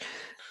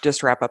 /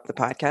 just wrap up the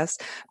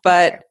podcast.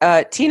 But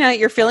Tina,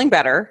 you're feeling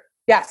better.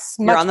 Yes.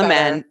 You're much on the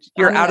better. mend.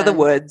 You're On the out of the mend.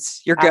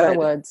 woods. You're Out of good. the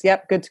woods.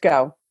 Yep. Good to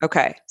go.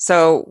 Okay.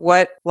 So,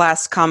 what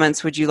last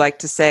comments would you like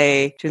to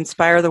say to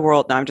inspire the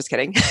world? No, I'm just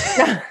kidding.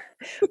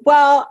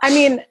 Well, I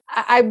mean,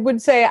 I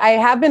would say I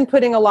have been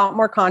putting a lot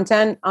more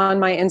content on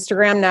my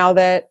Instagram now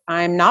that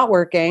I'm not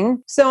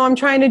working. So I'm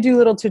trying to do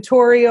little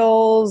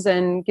tutorials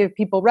and give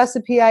people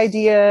recipe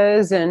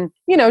ideas and,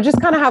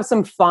 just kind of have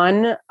some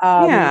fun.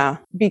 Yeah.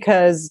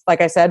 Because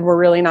like I said, we're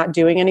really not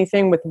doing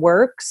anything with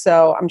work.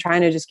 So I'm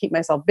trying to just keep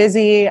myself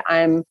busy.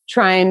 I'm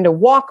trying to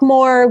walk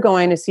more,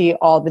 going to see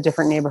all the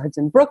different neighborhoods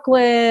in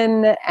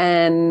Brooklyn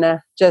and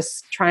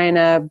just trying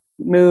to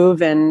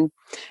move and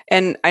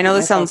And I know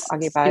this myself sounds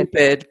occupied.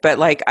 stupid, but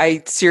like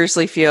I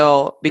seriously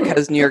feel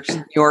because New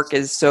York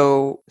is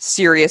so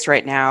serious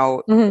right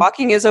now. Mhm.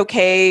 Walking is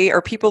okay.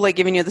 Are people like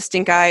giving you the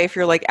stink eye if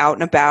you're like out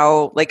and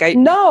about? Like I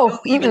no,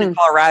 even in mm-mm.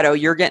 Colorado,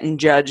 you're getting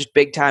judged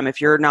big time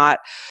if you're not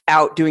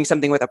out doing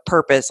something with a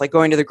purpose, like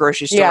going to the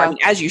grocery store. I Yeah. mean,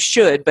 as you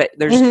should, but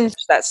there's Mhm.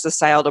 just that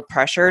societal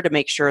pressure to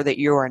make sure that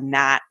you are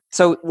not.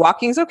 So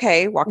walking's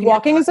okay.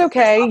 Walking is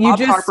okay. You Bob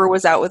just Harper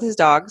was out with his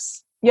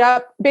dogs. Yeah,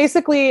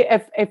 basically,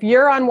 if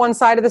you're on one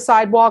side of the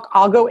sidewalk,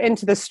 I'll go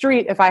into the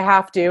street if I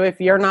have to, if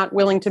you're not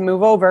willing to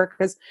move over,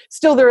 because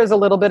still there is a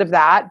little bit of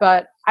that,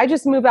 but I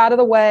just move out of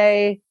the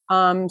way.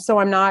 So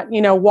I'm not,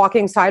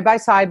 walking side by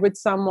side with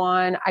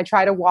someone. I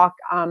try to walk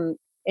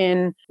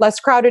in less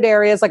crowded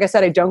areas. Like I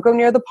said, I don't go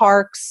near the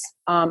parks.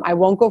 I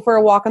won't go for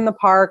a walk in the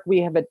park.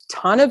 We have a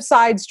ton of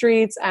side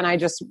streets and I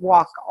just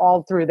walk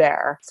all through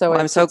there. So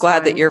I'm so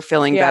glad that you're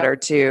feeling better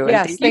too.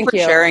 Yes, and thank you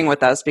for sharing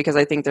with us, because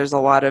I think there's a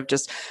lot of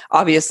just,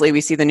 obviously we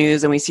see the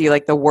news and we see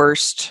like the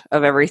worst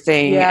of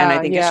everything. And I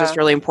think it's just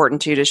really important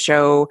to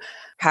show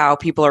how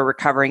people are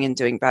recovering and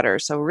doing better.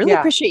 So really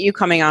appreciate you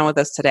coming on with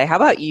us today. How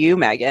about you,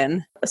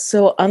 Megan?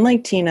 So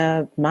unlike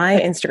Tina, my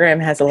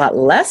Instagram has a lot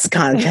less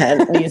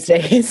content these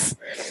days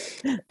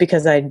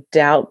because I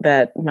doubt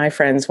that my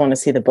friends want to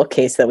see the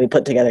bookcase that we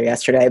put together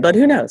yesterday, but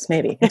who knows,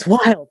 maybe. It's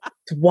wild.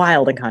 It's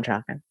wild in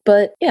Conshohocken.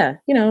 But yeah,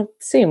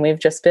 same. We've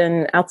just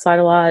been outside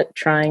a lot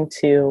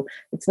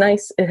it's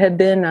nice. It had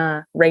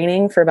been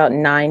raining for about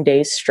 9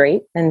 days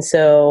straight. And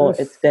so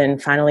it's been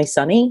finally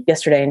sunny.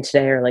 Yesterday and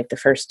today are like the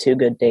first 2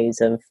 good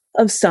days of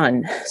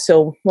sun.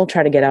 So we'll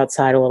try to get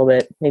outside a little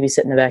bit, maybe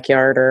sit in the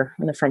backyard or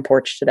on the front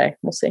porch today.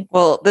 We'll see.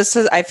 Well,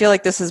 I feel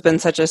like this has been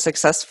such a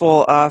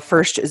successful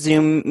first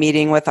Zoom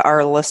meeting with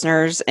our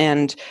listeners.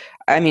 And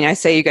I mean, I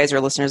say you guys are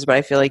listeners, but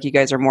I feel like you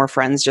guys are more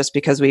friends just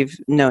because we've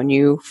known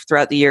you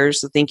throughout the years.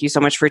 So thank you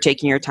so much for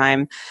taking your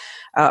time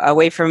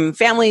away from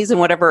families and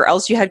whatever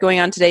else you had going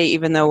on today.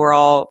 Even though we're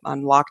all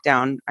on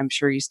lockdown, I'm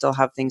sure you still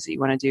have things that you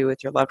want to do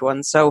with your loved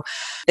ones. So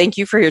thank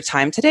you for your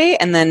time today.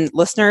 And then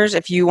listeners,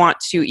 if you want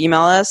to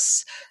email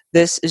us,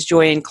 this is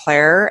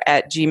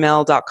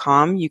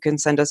joyandclaire@gmail.com. You can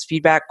send us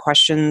feedback,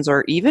 questions,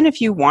 or even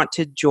if you want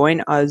to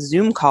join a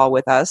Zoom call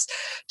with us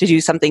to do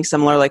something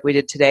similar like we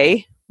did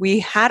today. We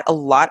had a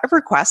lot of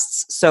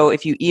requests, so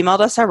if you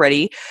emailed us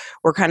already,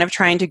 we're kind of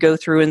trying to go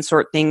through and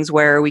sort things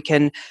where we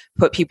can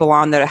put people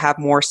on that have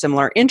more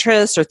similar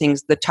interests or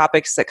the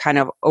topics that kind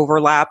of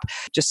overlap,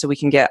 just so we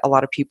can get a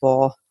lot of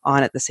people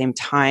on at the same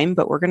time.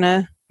 But we're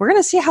gonna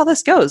see how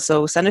this goes.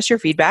 So send us your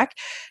feedback.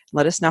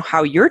 Let us know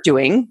how you're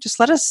doing. Just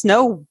let us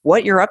know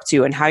what you're up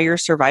to and how you're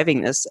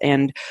surviving this.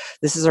 And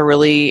this is a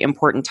really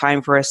important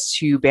time for us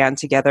to band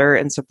together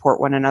and support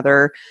one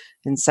another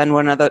and send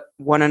one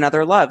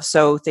another love.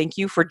 So thank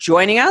you for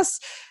joining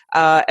us.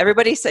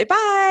 Everybody say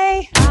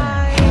bye.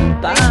 Bye.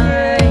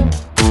 Bye.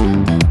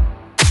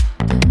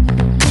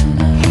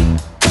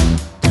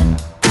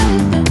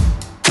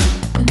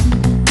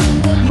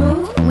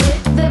 Move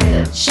with the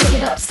rhythm, shake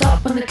it up,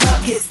 stop when the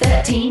clock hits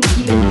 13.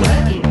 You've been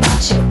working,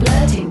 but you're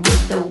flirting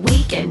with the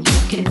weekend. You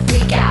can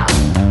freak out.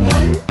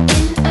 1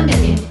 in a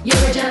million.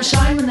 You're a gem,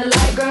 shine when the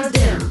light grows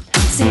dim.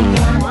 Sing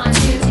 1,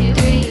 2,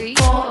 3,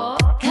 4.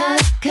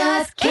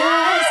 Cause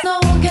no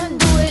one can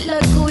do it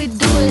like we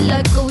do it,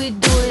 like we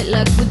do it,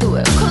 like we do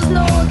it. Cause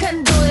no one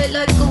can do it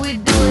like we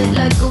do it,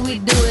 like we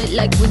do it,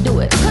 like we do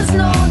it. Cause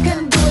no one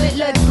can do it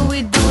like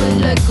we do it,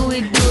 like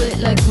we do it,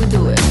 like we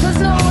do it. Cause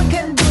no one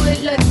can do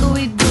it like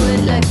we do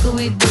it, like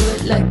we do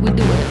it, like we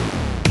do it.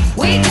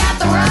 We got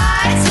the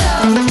right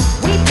stuff.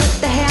 We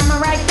put the hammer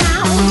right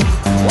down.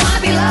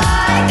 Wanna be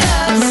like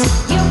us?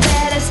 You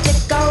better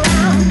stick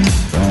around.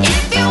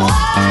 If you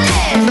want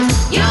it,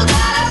 you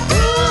gotta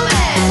prove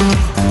it.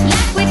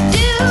 Like we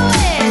do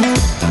it,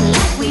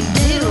 like we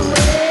do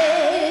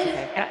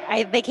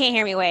it. They can't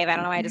hear me wave. I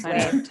don't know why I just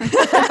waved.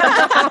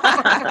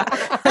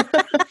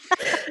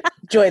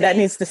 Joy, that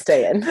needs to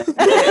stay in.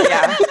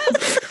 Yeah.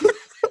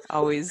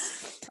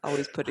 Always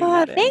putting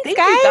that in. Thanks, Thank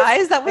guys. you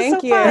guys. That was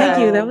Thank so you. fun. Thank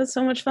you. That was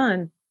so much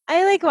fun.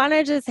 I want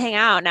to just hang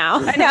out now.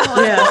 I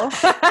know. Yeah.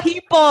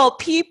 People.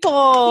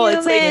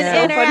 It's like Human so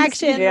fun to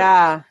interaction. see.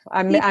 Yeah,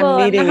 I'm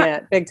meeting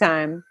it big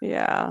time.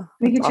 Yeah.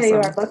 We can That's show you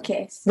our awesome.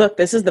 bookcase. Look,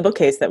 this is the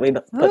bookcase that we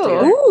put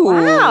together. Ooh.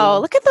 Wow,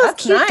 look at those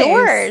That's cute nice.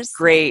 doors.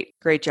 Great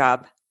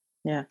job.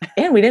 Yeah.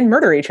 And we didn't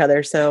murder each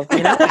other, so we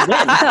win. Oh,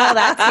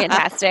 that's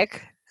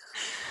fantastic.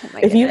 Oh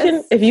my if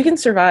goodness. you can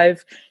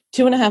survive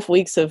 2.5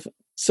 weeks of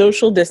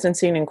social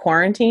distancing and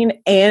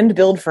quarantine and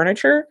build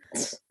furniture,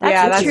 That's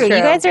that's true. true.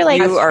 You guys are like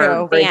You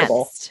are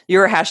unbreakable. advanced.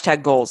 Your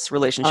hashtag goals,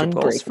 relationship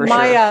goals for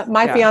Unbreakable. sure.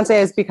 My Yeah. fiance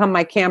has become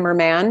my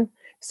cameraman.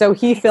 So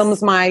he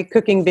films my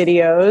cooking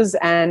videos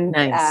and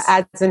Nice.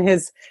 adds in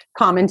his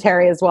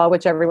commentary as well,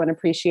 which everyone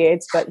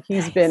appreciates. But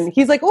he's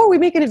like, "Oh, are we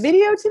making a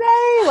video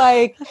today?"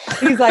 Like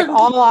he's like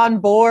all on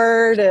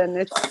board, and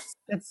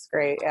it's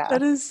great. Yeah,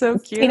 That is so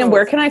cute. Tina,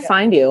 where can I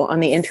find you on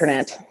the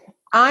internet?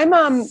 I'm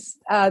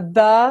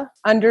 _salt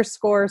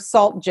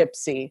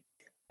gypsy.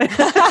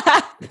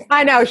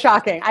 I know,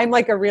 shocking. I'm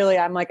like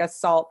a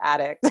salt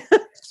addict.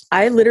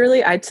 I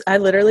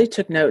literally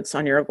took notes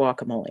on your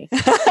guacamole.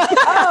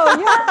 Oh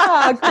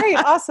yeah, great,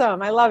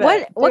 awesome. I love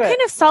it. What kind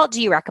of salt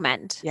do you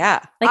recommend? Yeah.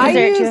 Like, is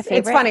there a it's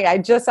favorite? funny. I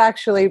just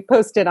actually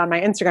posted on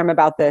my Instagram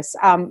about this.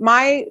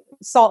 My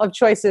salt of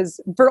choice is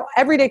for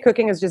everyday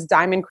cooking is just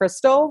Diamond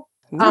Crystal.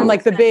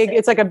 Like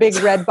it's like a big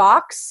red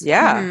box.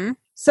 Yeah. Mhm.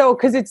 So,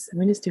 because it's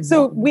We just do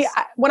so Morton's.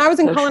 when I was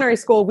in culinary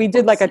school, we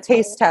did like a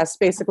taste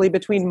test basically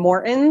between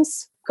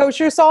Morton's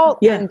kosher salt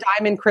and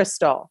Diamond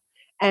Crystal.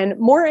 And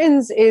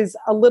Morton's is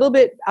a little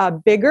bit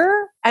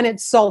bigger and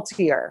it's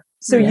saltier,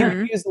 so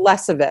you use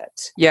less of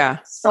it. Yeah.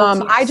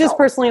 I just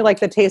personally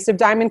like the taste of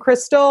Diamond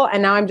Crystal,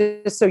 and now I'm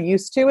just so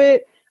used to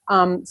it.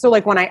 So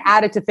like when I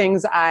add it to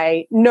things,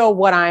 I know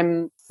what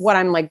I'm what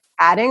I'm like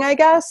adding, I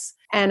guess.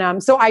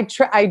 And so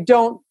I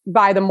don't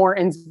buy the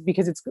Morton's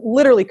because it's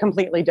literally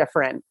completely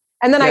different.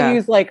 And then I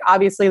use like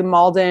obviously the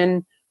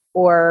Malden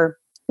or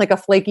like a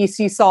flaky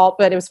sea salt.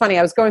 But it was funny.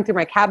 I was going through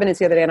my cabinets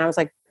the other day and I was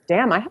like,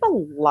 damn, I have a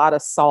lot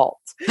of salt.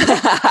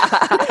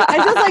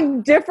 I just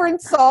like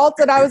different salts.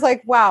 And I was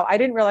like, wow, I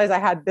didn't realize I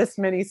had this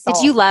many salts.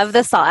 Did you love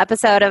the salt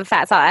episode of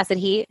Fat, Salt, Acid,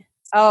 Heat?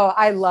 Oh,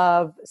 I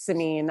love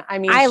Samine. I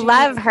mean, I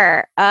love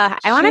her. I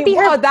want to be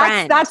her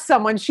friend. That's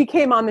someone. She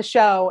came on the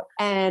show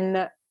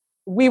and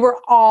we were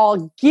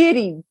all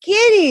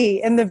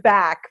giddy in the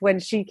back when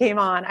she came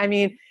on. I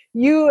mean,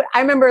 I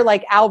remember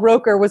like Al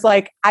Roker was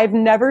like, I've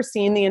never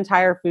seen the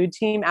entire food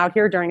team out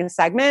here during a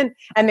segment,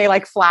 and they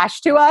like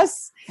flashed to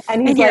us.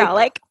 And he's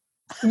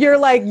you're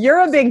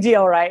a big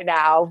deal right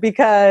now,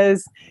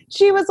 because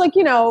she was like,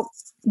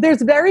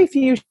 there's very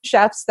few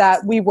chefs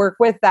that we work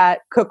with that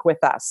cook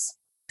with us.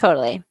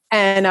 Totally.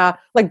 And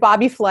like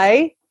Bobby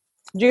Flay.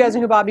 Do you guys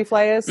know who Bobby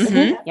Flay is?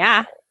 Mm-hmm.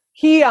 Yeah.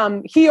 He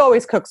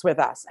always cooks with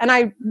us. And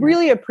I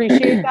really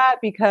appreciate that,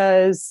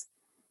 because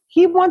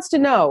he wants to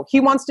know.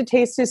 He wants to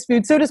taste his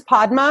food. So does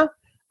Padma.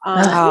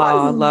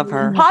 I love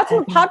her.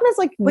 Padma's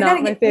like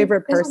not my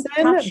favorite person,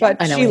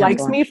 but she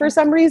likes me for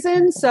some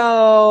reason.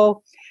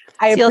 So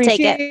I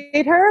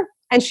appreciate her.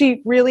 And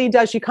she really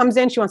does. She comes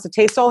in, she wants to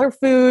taste all her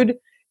food.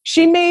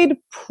 She made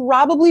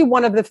probably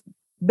one of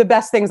the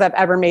best things I've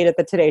ever made at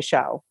the Today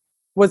Show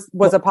was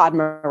a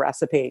Padma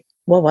recipe.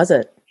 What was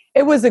it?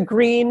 It was a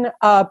green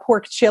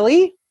pork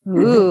chili.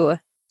 Ooh.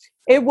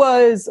 It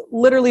was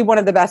literally one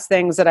of the best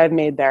things that I've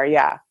made there.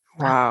 Yeah.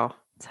 Wow.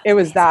 It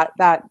was that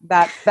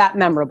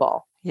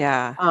memorable.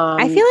 Yeah.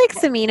 I feel like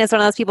Samine is one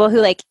of those people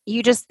who like,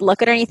 you just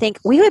look at her and you think,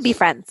 we would be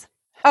friends.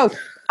 Oh,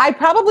 I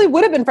probably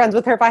would have been friends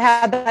with her if I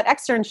had that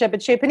externship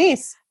at Chez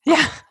Panisse.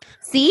 Yeah.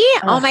 See?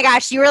 Oh my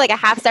gosh, you were like a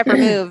half step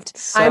removed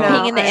from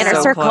being in the inner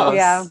circle. Close.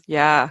 Yeah.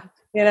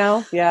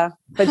 Yeah. Yeah.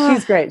 But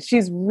she's great.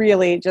 She's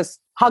really just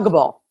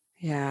huggable.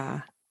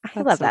 Yeah.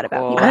 I love that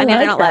about cool. people. I mean,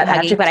 I don't love hugging,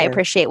 adjective. but I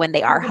appreciate when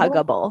they are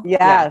huggable.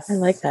 Yes. I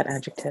like that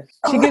adjective.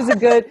 She gives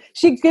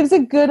a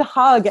good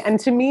hug. And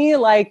to me,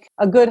 like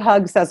a good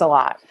hug says a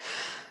lot.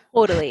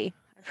 Totally.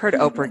 I've heard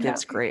Oprah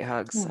gives great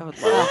hugs. I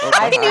would love Oprah.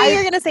 I knew you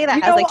were going to say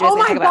that. I was like, oh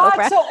my talk about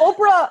God.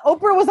 Oprah. So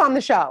Oprah was on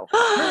the show.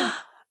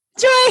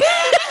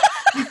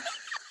 Joy!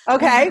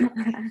 Okay.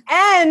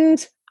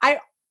 And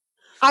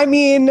I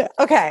mean,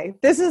 okay,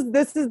 this is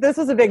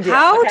a big deal.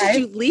 How okay?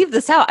 did you leave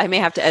this out? I may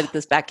have to edit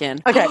this back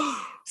in. Okay.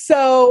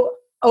 So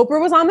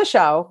Oprah was on the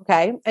show,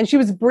 okay, and she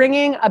was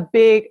bringing a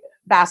big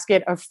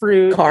basket of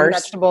fruit and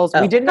vegetables.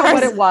 We didn't know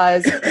what it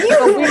was,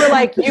 but we were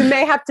like, you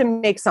may have to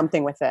make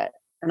something with it.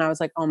 And I was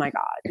like, oh my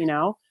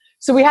God,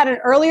 So we had an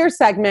earlier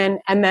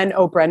segment and then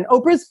Oprah. And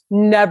Oprah's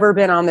never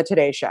been on the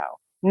Today Show.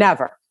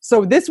 Never.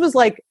 So this was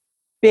like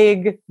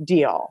big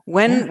deal.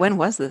 When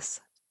was this?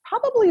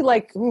 Probably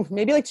like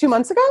maybe like 2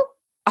 months ago.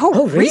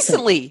 Oh,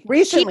 recently.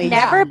 Recently. She'd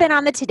never been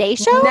on the Today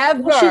Show?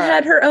 Never. Well, she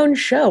had her own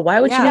show.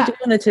 Why would she need to be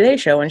on the Today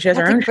Show when she has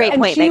her own great show?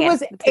 point, And she Megan.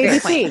 was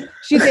ABC.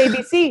 She's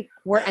ABC.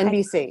 We're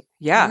NBC.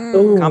 Yeah.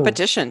 Ooh.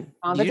 Competition.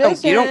 You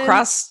don't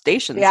cross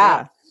stations.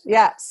 Yeah.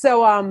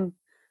 So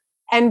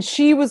and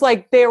she was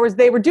like, they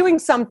were doing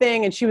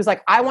something and she was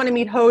like, I want to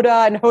meet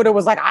Hoda, and Hoda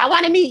was like, I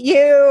want to meet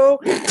you.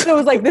 So it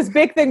was like this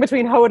big thing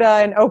between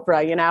Hoda and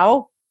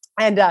Oprah,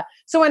 And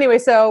so anyway,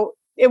 so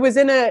it was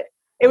in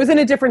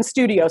a different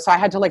studio. So I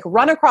had to like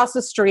run across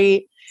the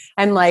street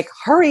and like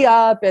hurry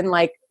up and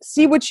like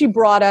see what she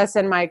brought us.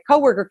 And my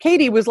coworker,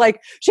 Katie, was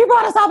like, she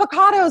brought us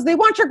avocados. They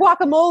want your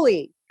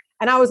guacamole.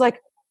 And I was like,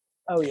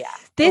 oh yeah.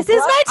 This is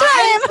my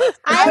time.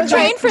 I'm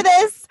trained for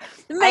this.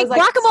 Make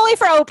guacamole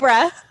for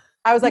Oprah.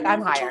 I was like,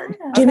 I'm hired.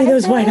 Give me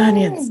those white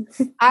onions.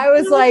 I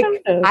was like,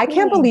 I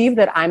can't believe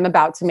that I'm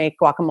about to make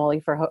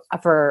guacamole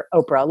for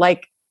Oprah.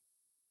 Like,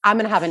 I'm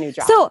going to have a new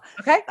job. So,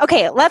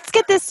 okay, let's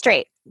get this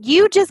straight.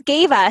 You just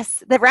gave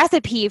us the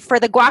recipe for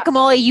the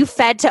guacamole you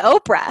fed to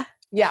Oprah.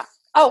 Yeah.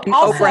 Oh, And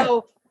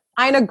also,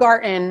 Ina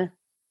Garten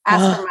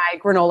asked for my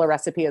granola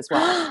recipe as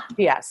well.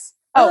 Yes.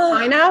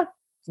 Oh, Ina,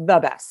 the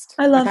best.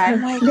 I love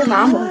her. Your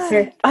mom was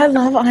here. I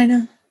love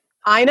Ina.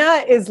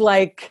 Ina is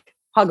like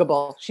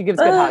huggable. She gives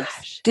good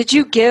hugs. Did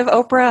you give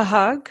Oprah a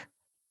hug?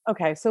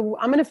 Okay, so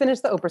I'm going to finish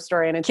the Oprah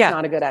story, and it's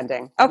not a good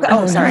ending. Okay.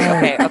 Oh, sorry.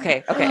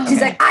 Okay.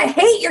 She's like, I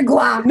hate your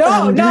guac.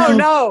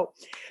 No.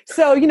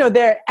 So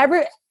they're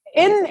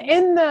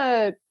in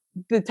the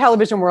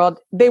television world.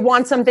 They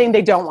want something,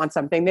 they don't want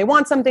something. They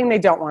want something, they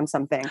don't want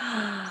something.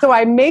 So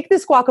I make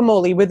this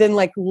guacamole within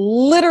like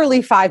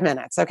literally 5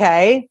 minutes.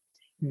 Okay,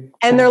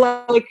 and they're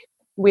like,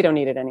 we don't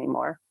need it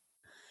anymore.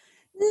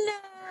 No.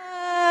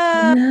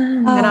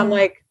 And I'm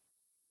like,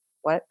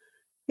 what?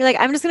 You're like,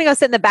 I'm just going to go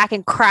sit in the back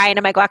and cry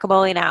into my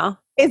guacamole now.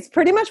 It's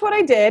pretty much what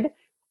I did.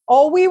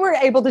 All we were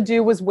able to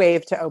do was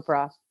wave to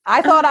Oprah.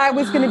 I thought I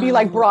was going to be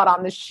like brought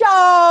on the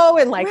show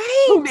and like,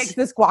 who makes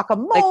this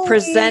guacamole? Like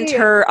present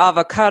her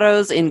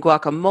avocados in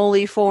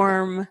guacamole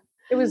form.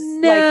 It was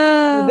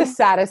like the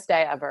saddest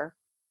day ever.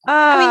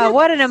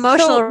 What an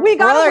emotional So we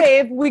got roller a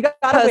wave. We got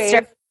a coaster.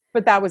 wave,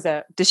 but that was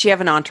it. Does she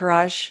have an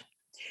entourage?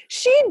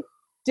 She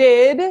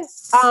did.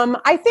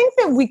 I think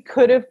that we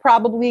could have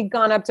probably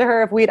gone up to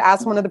her if we had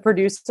asked one of the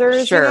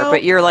producers. Sure, you know?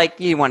 but you're like,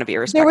 you want to be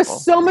respectful. There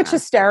was so much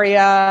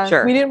hysteria.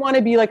 Sure. We didn't want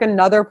to be like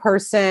another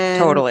person.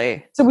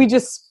 Totally. So we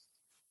just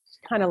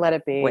kind of let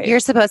it be. Wait. You're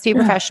supposed to be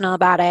professional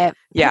about it.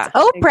 Yeah. It's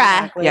Oprah.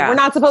 Exactly. Yeah. We're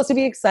not supposed to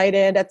be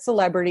excited at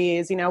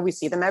celebrities. You know, we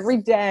see them every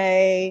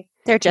day.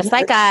 They're just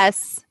like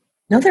us.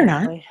 No, they're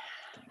not.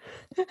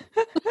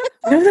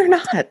 No, they're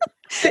not.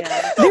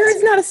 Yeah. There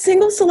is not a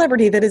single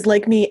celebrity that is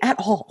like me at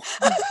all.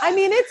 I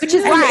mean, it's Which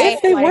is really why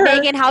if they were-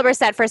 Megan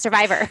Halberstadt for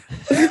Survivor.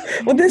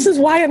 Well, this is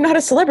why I'm not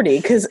a celebrity,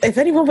 because if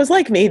anyone was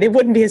like me, they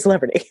wouldn't be a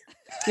celebrity.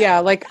 Yeah,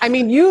 like I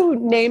mean, you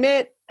name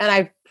it, and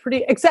I've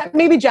except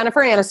maybe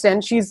Jennifer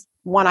Aniston. She's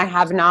one I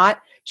have not.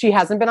 She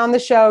hasn't been on the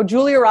show.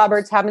 Julia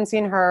Roberts, haven't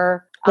seen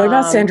her. What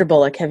about Sandra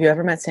Bullock? Have you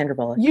ever met Sandra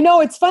Bullock? You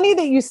know, it's funny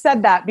that you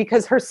said that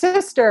because her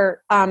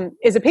sister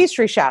is a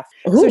pastry chef,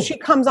 so Ooh. she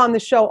comes on the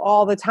show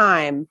all the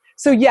time.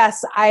 So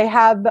yes, I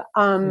have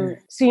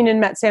seen and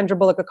met Sandra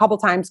Bullock a couple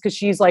times because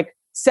she's like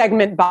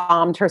segment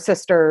bombed her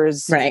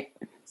sister's Right.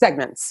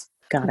 segments.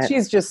 Got it.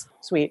 She's just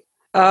sweet.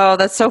 Oh,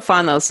 that's so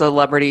fun, those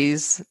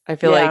celebrities. I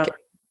feel Yeah. like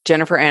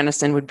Jennifer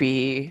Aniston would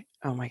be,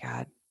 oh my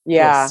God.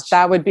 Yeah, Yes.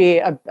 that would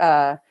be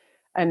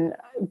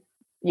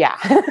yeah.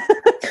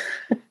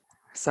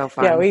 So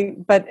fun.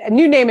 Yeah, and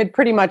you name it,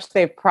 pretty much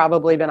they've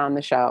probably been on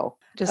the show.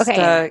 Just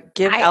Okay.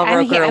 give Al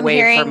Roker a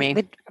wave for me.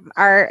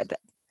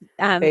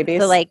 Babies.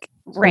 The like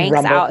ranks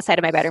Rumble. outside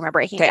of my bedroom are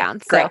breaking Okay, down.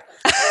 great.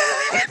 So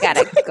I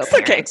gotta go.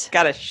 Okay, parent.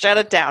 gotta shut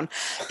it down.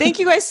 Thank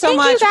you guys so Thank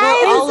much. you guys.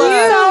 We'll- It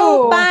was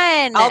I'll, so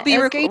fun. I'll be It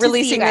was great to see you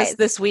releasing guys.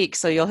 this week,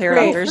 so you'll hear it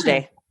on Great.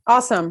 Thursday.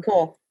 Awesome.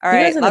 Cool. All You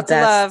right, guys are the lots of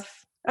best.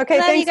 love. Okay,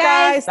 Love thanks you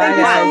guys. guys. Thank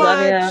you Bye, so guys.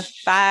 Love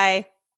much. ya. Bye.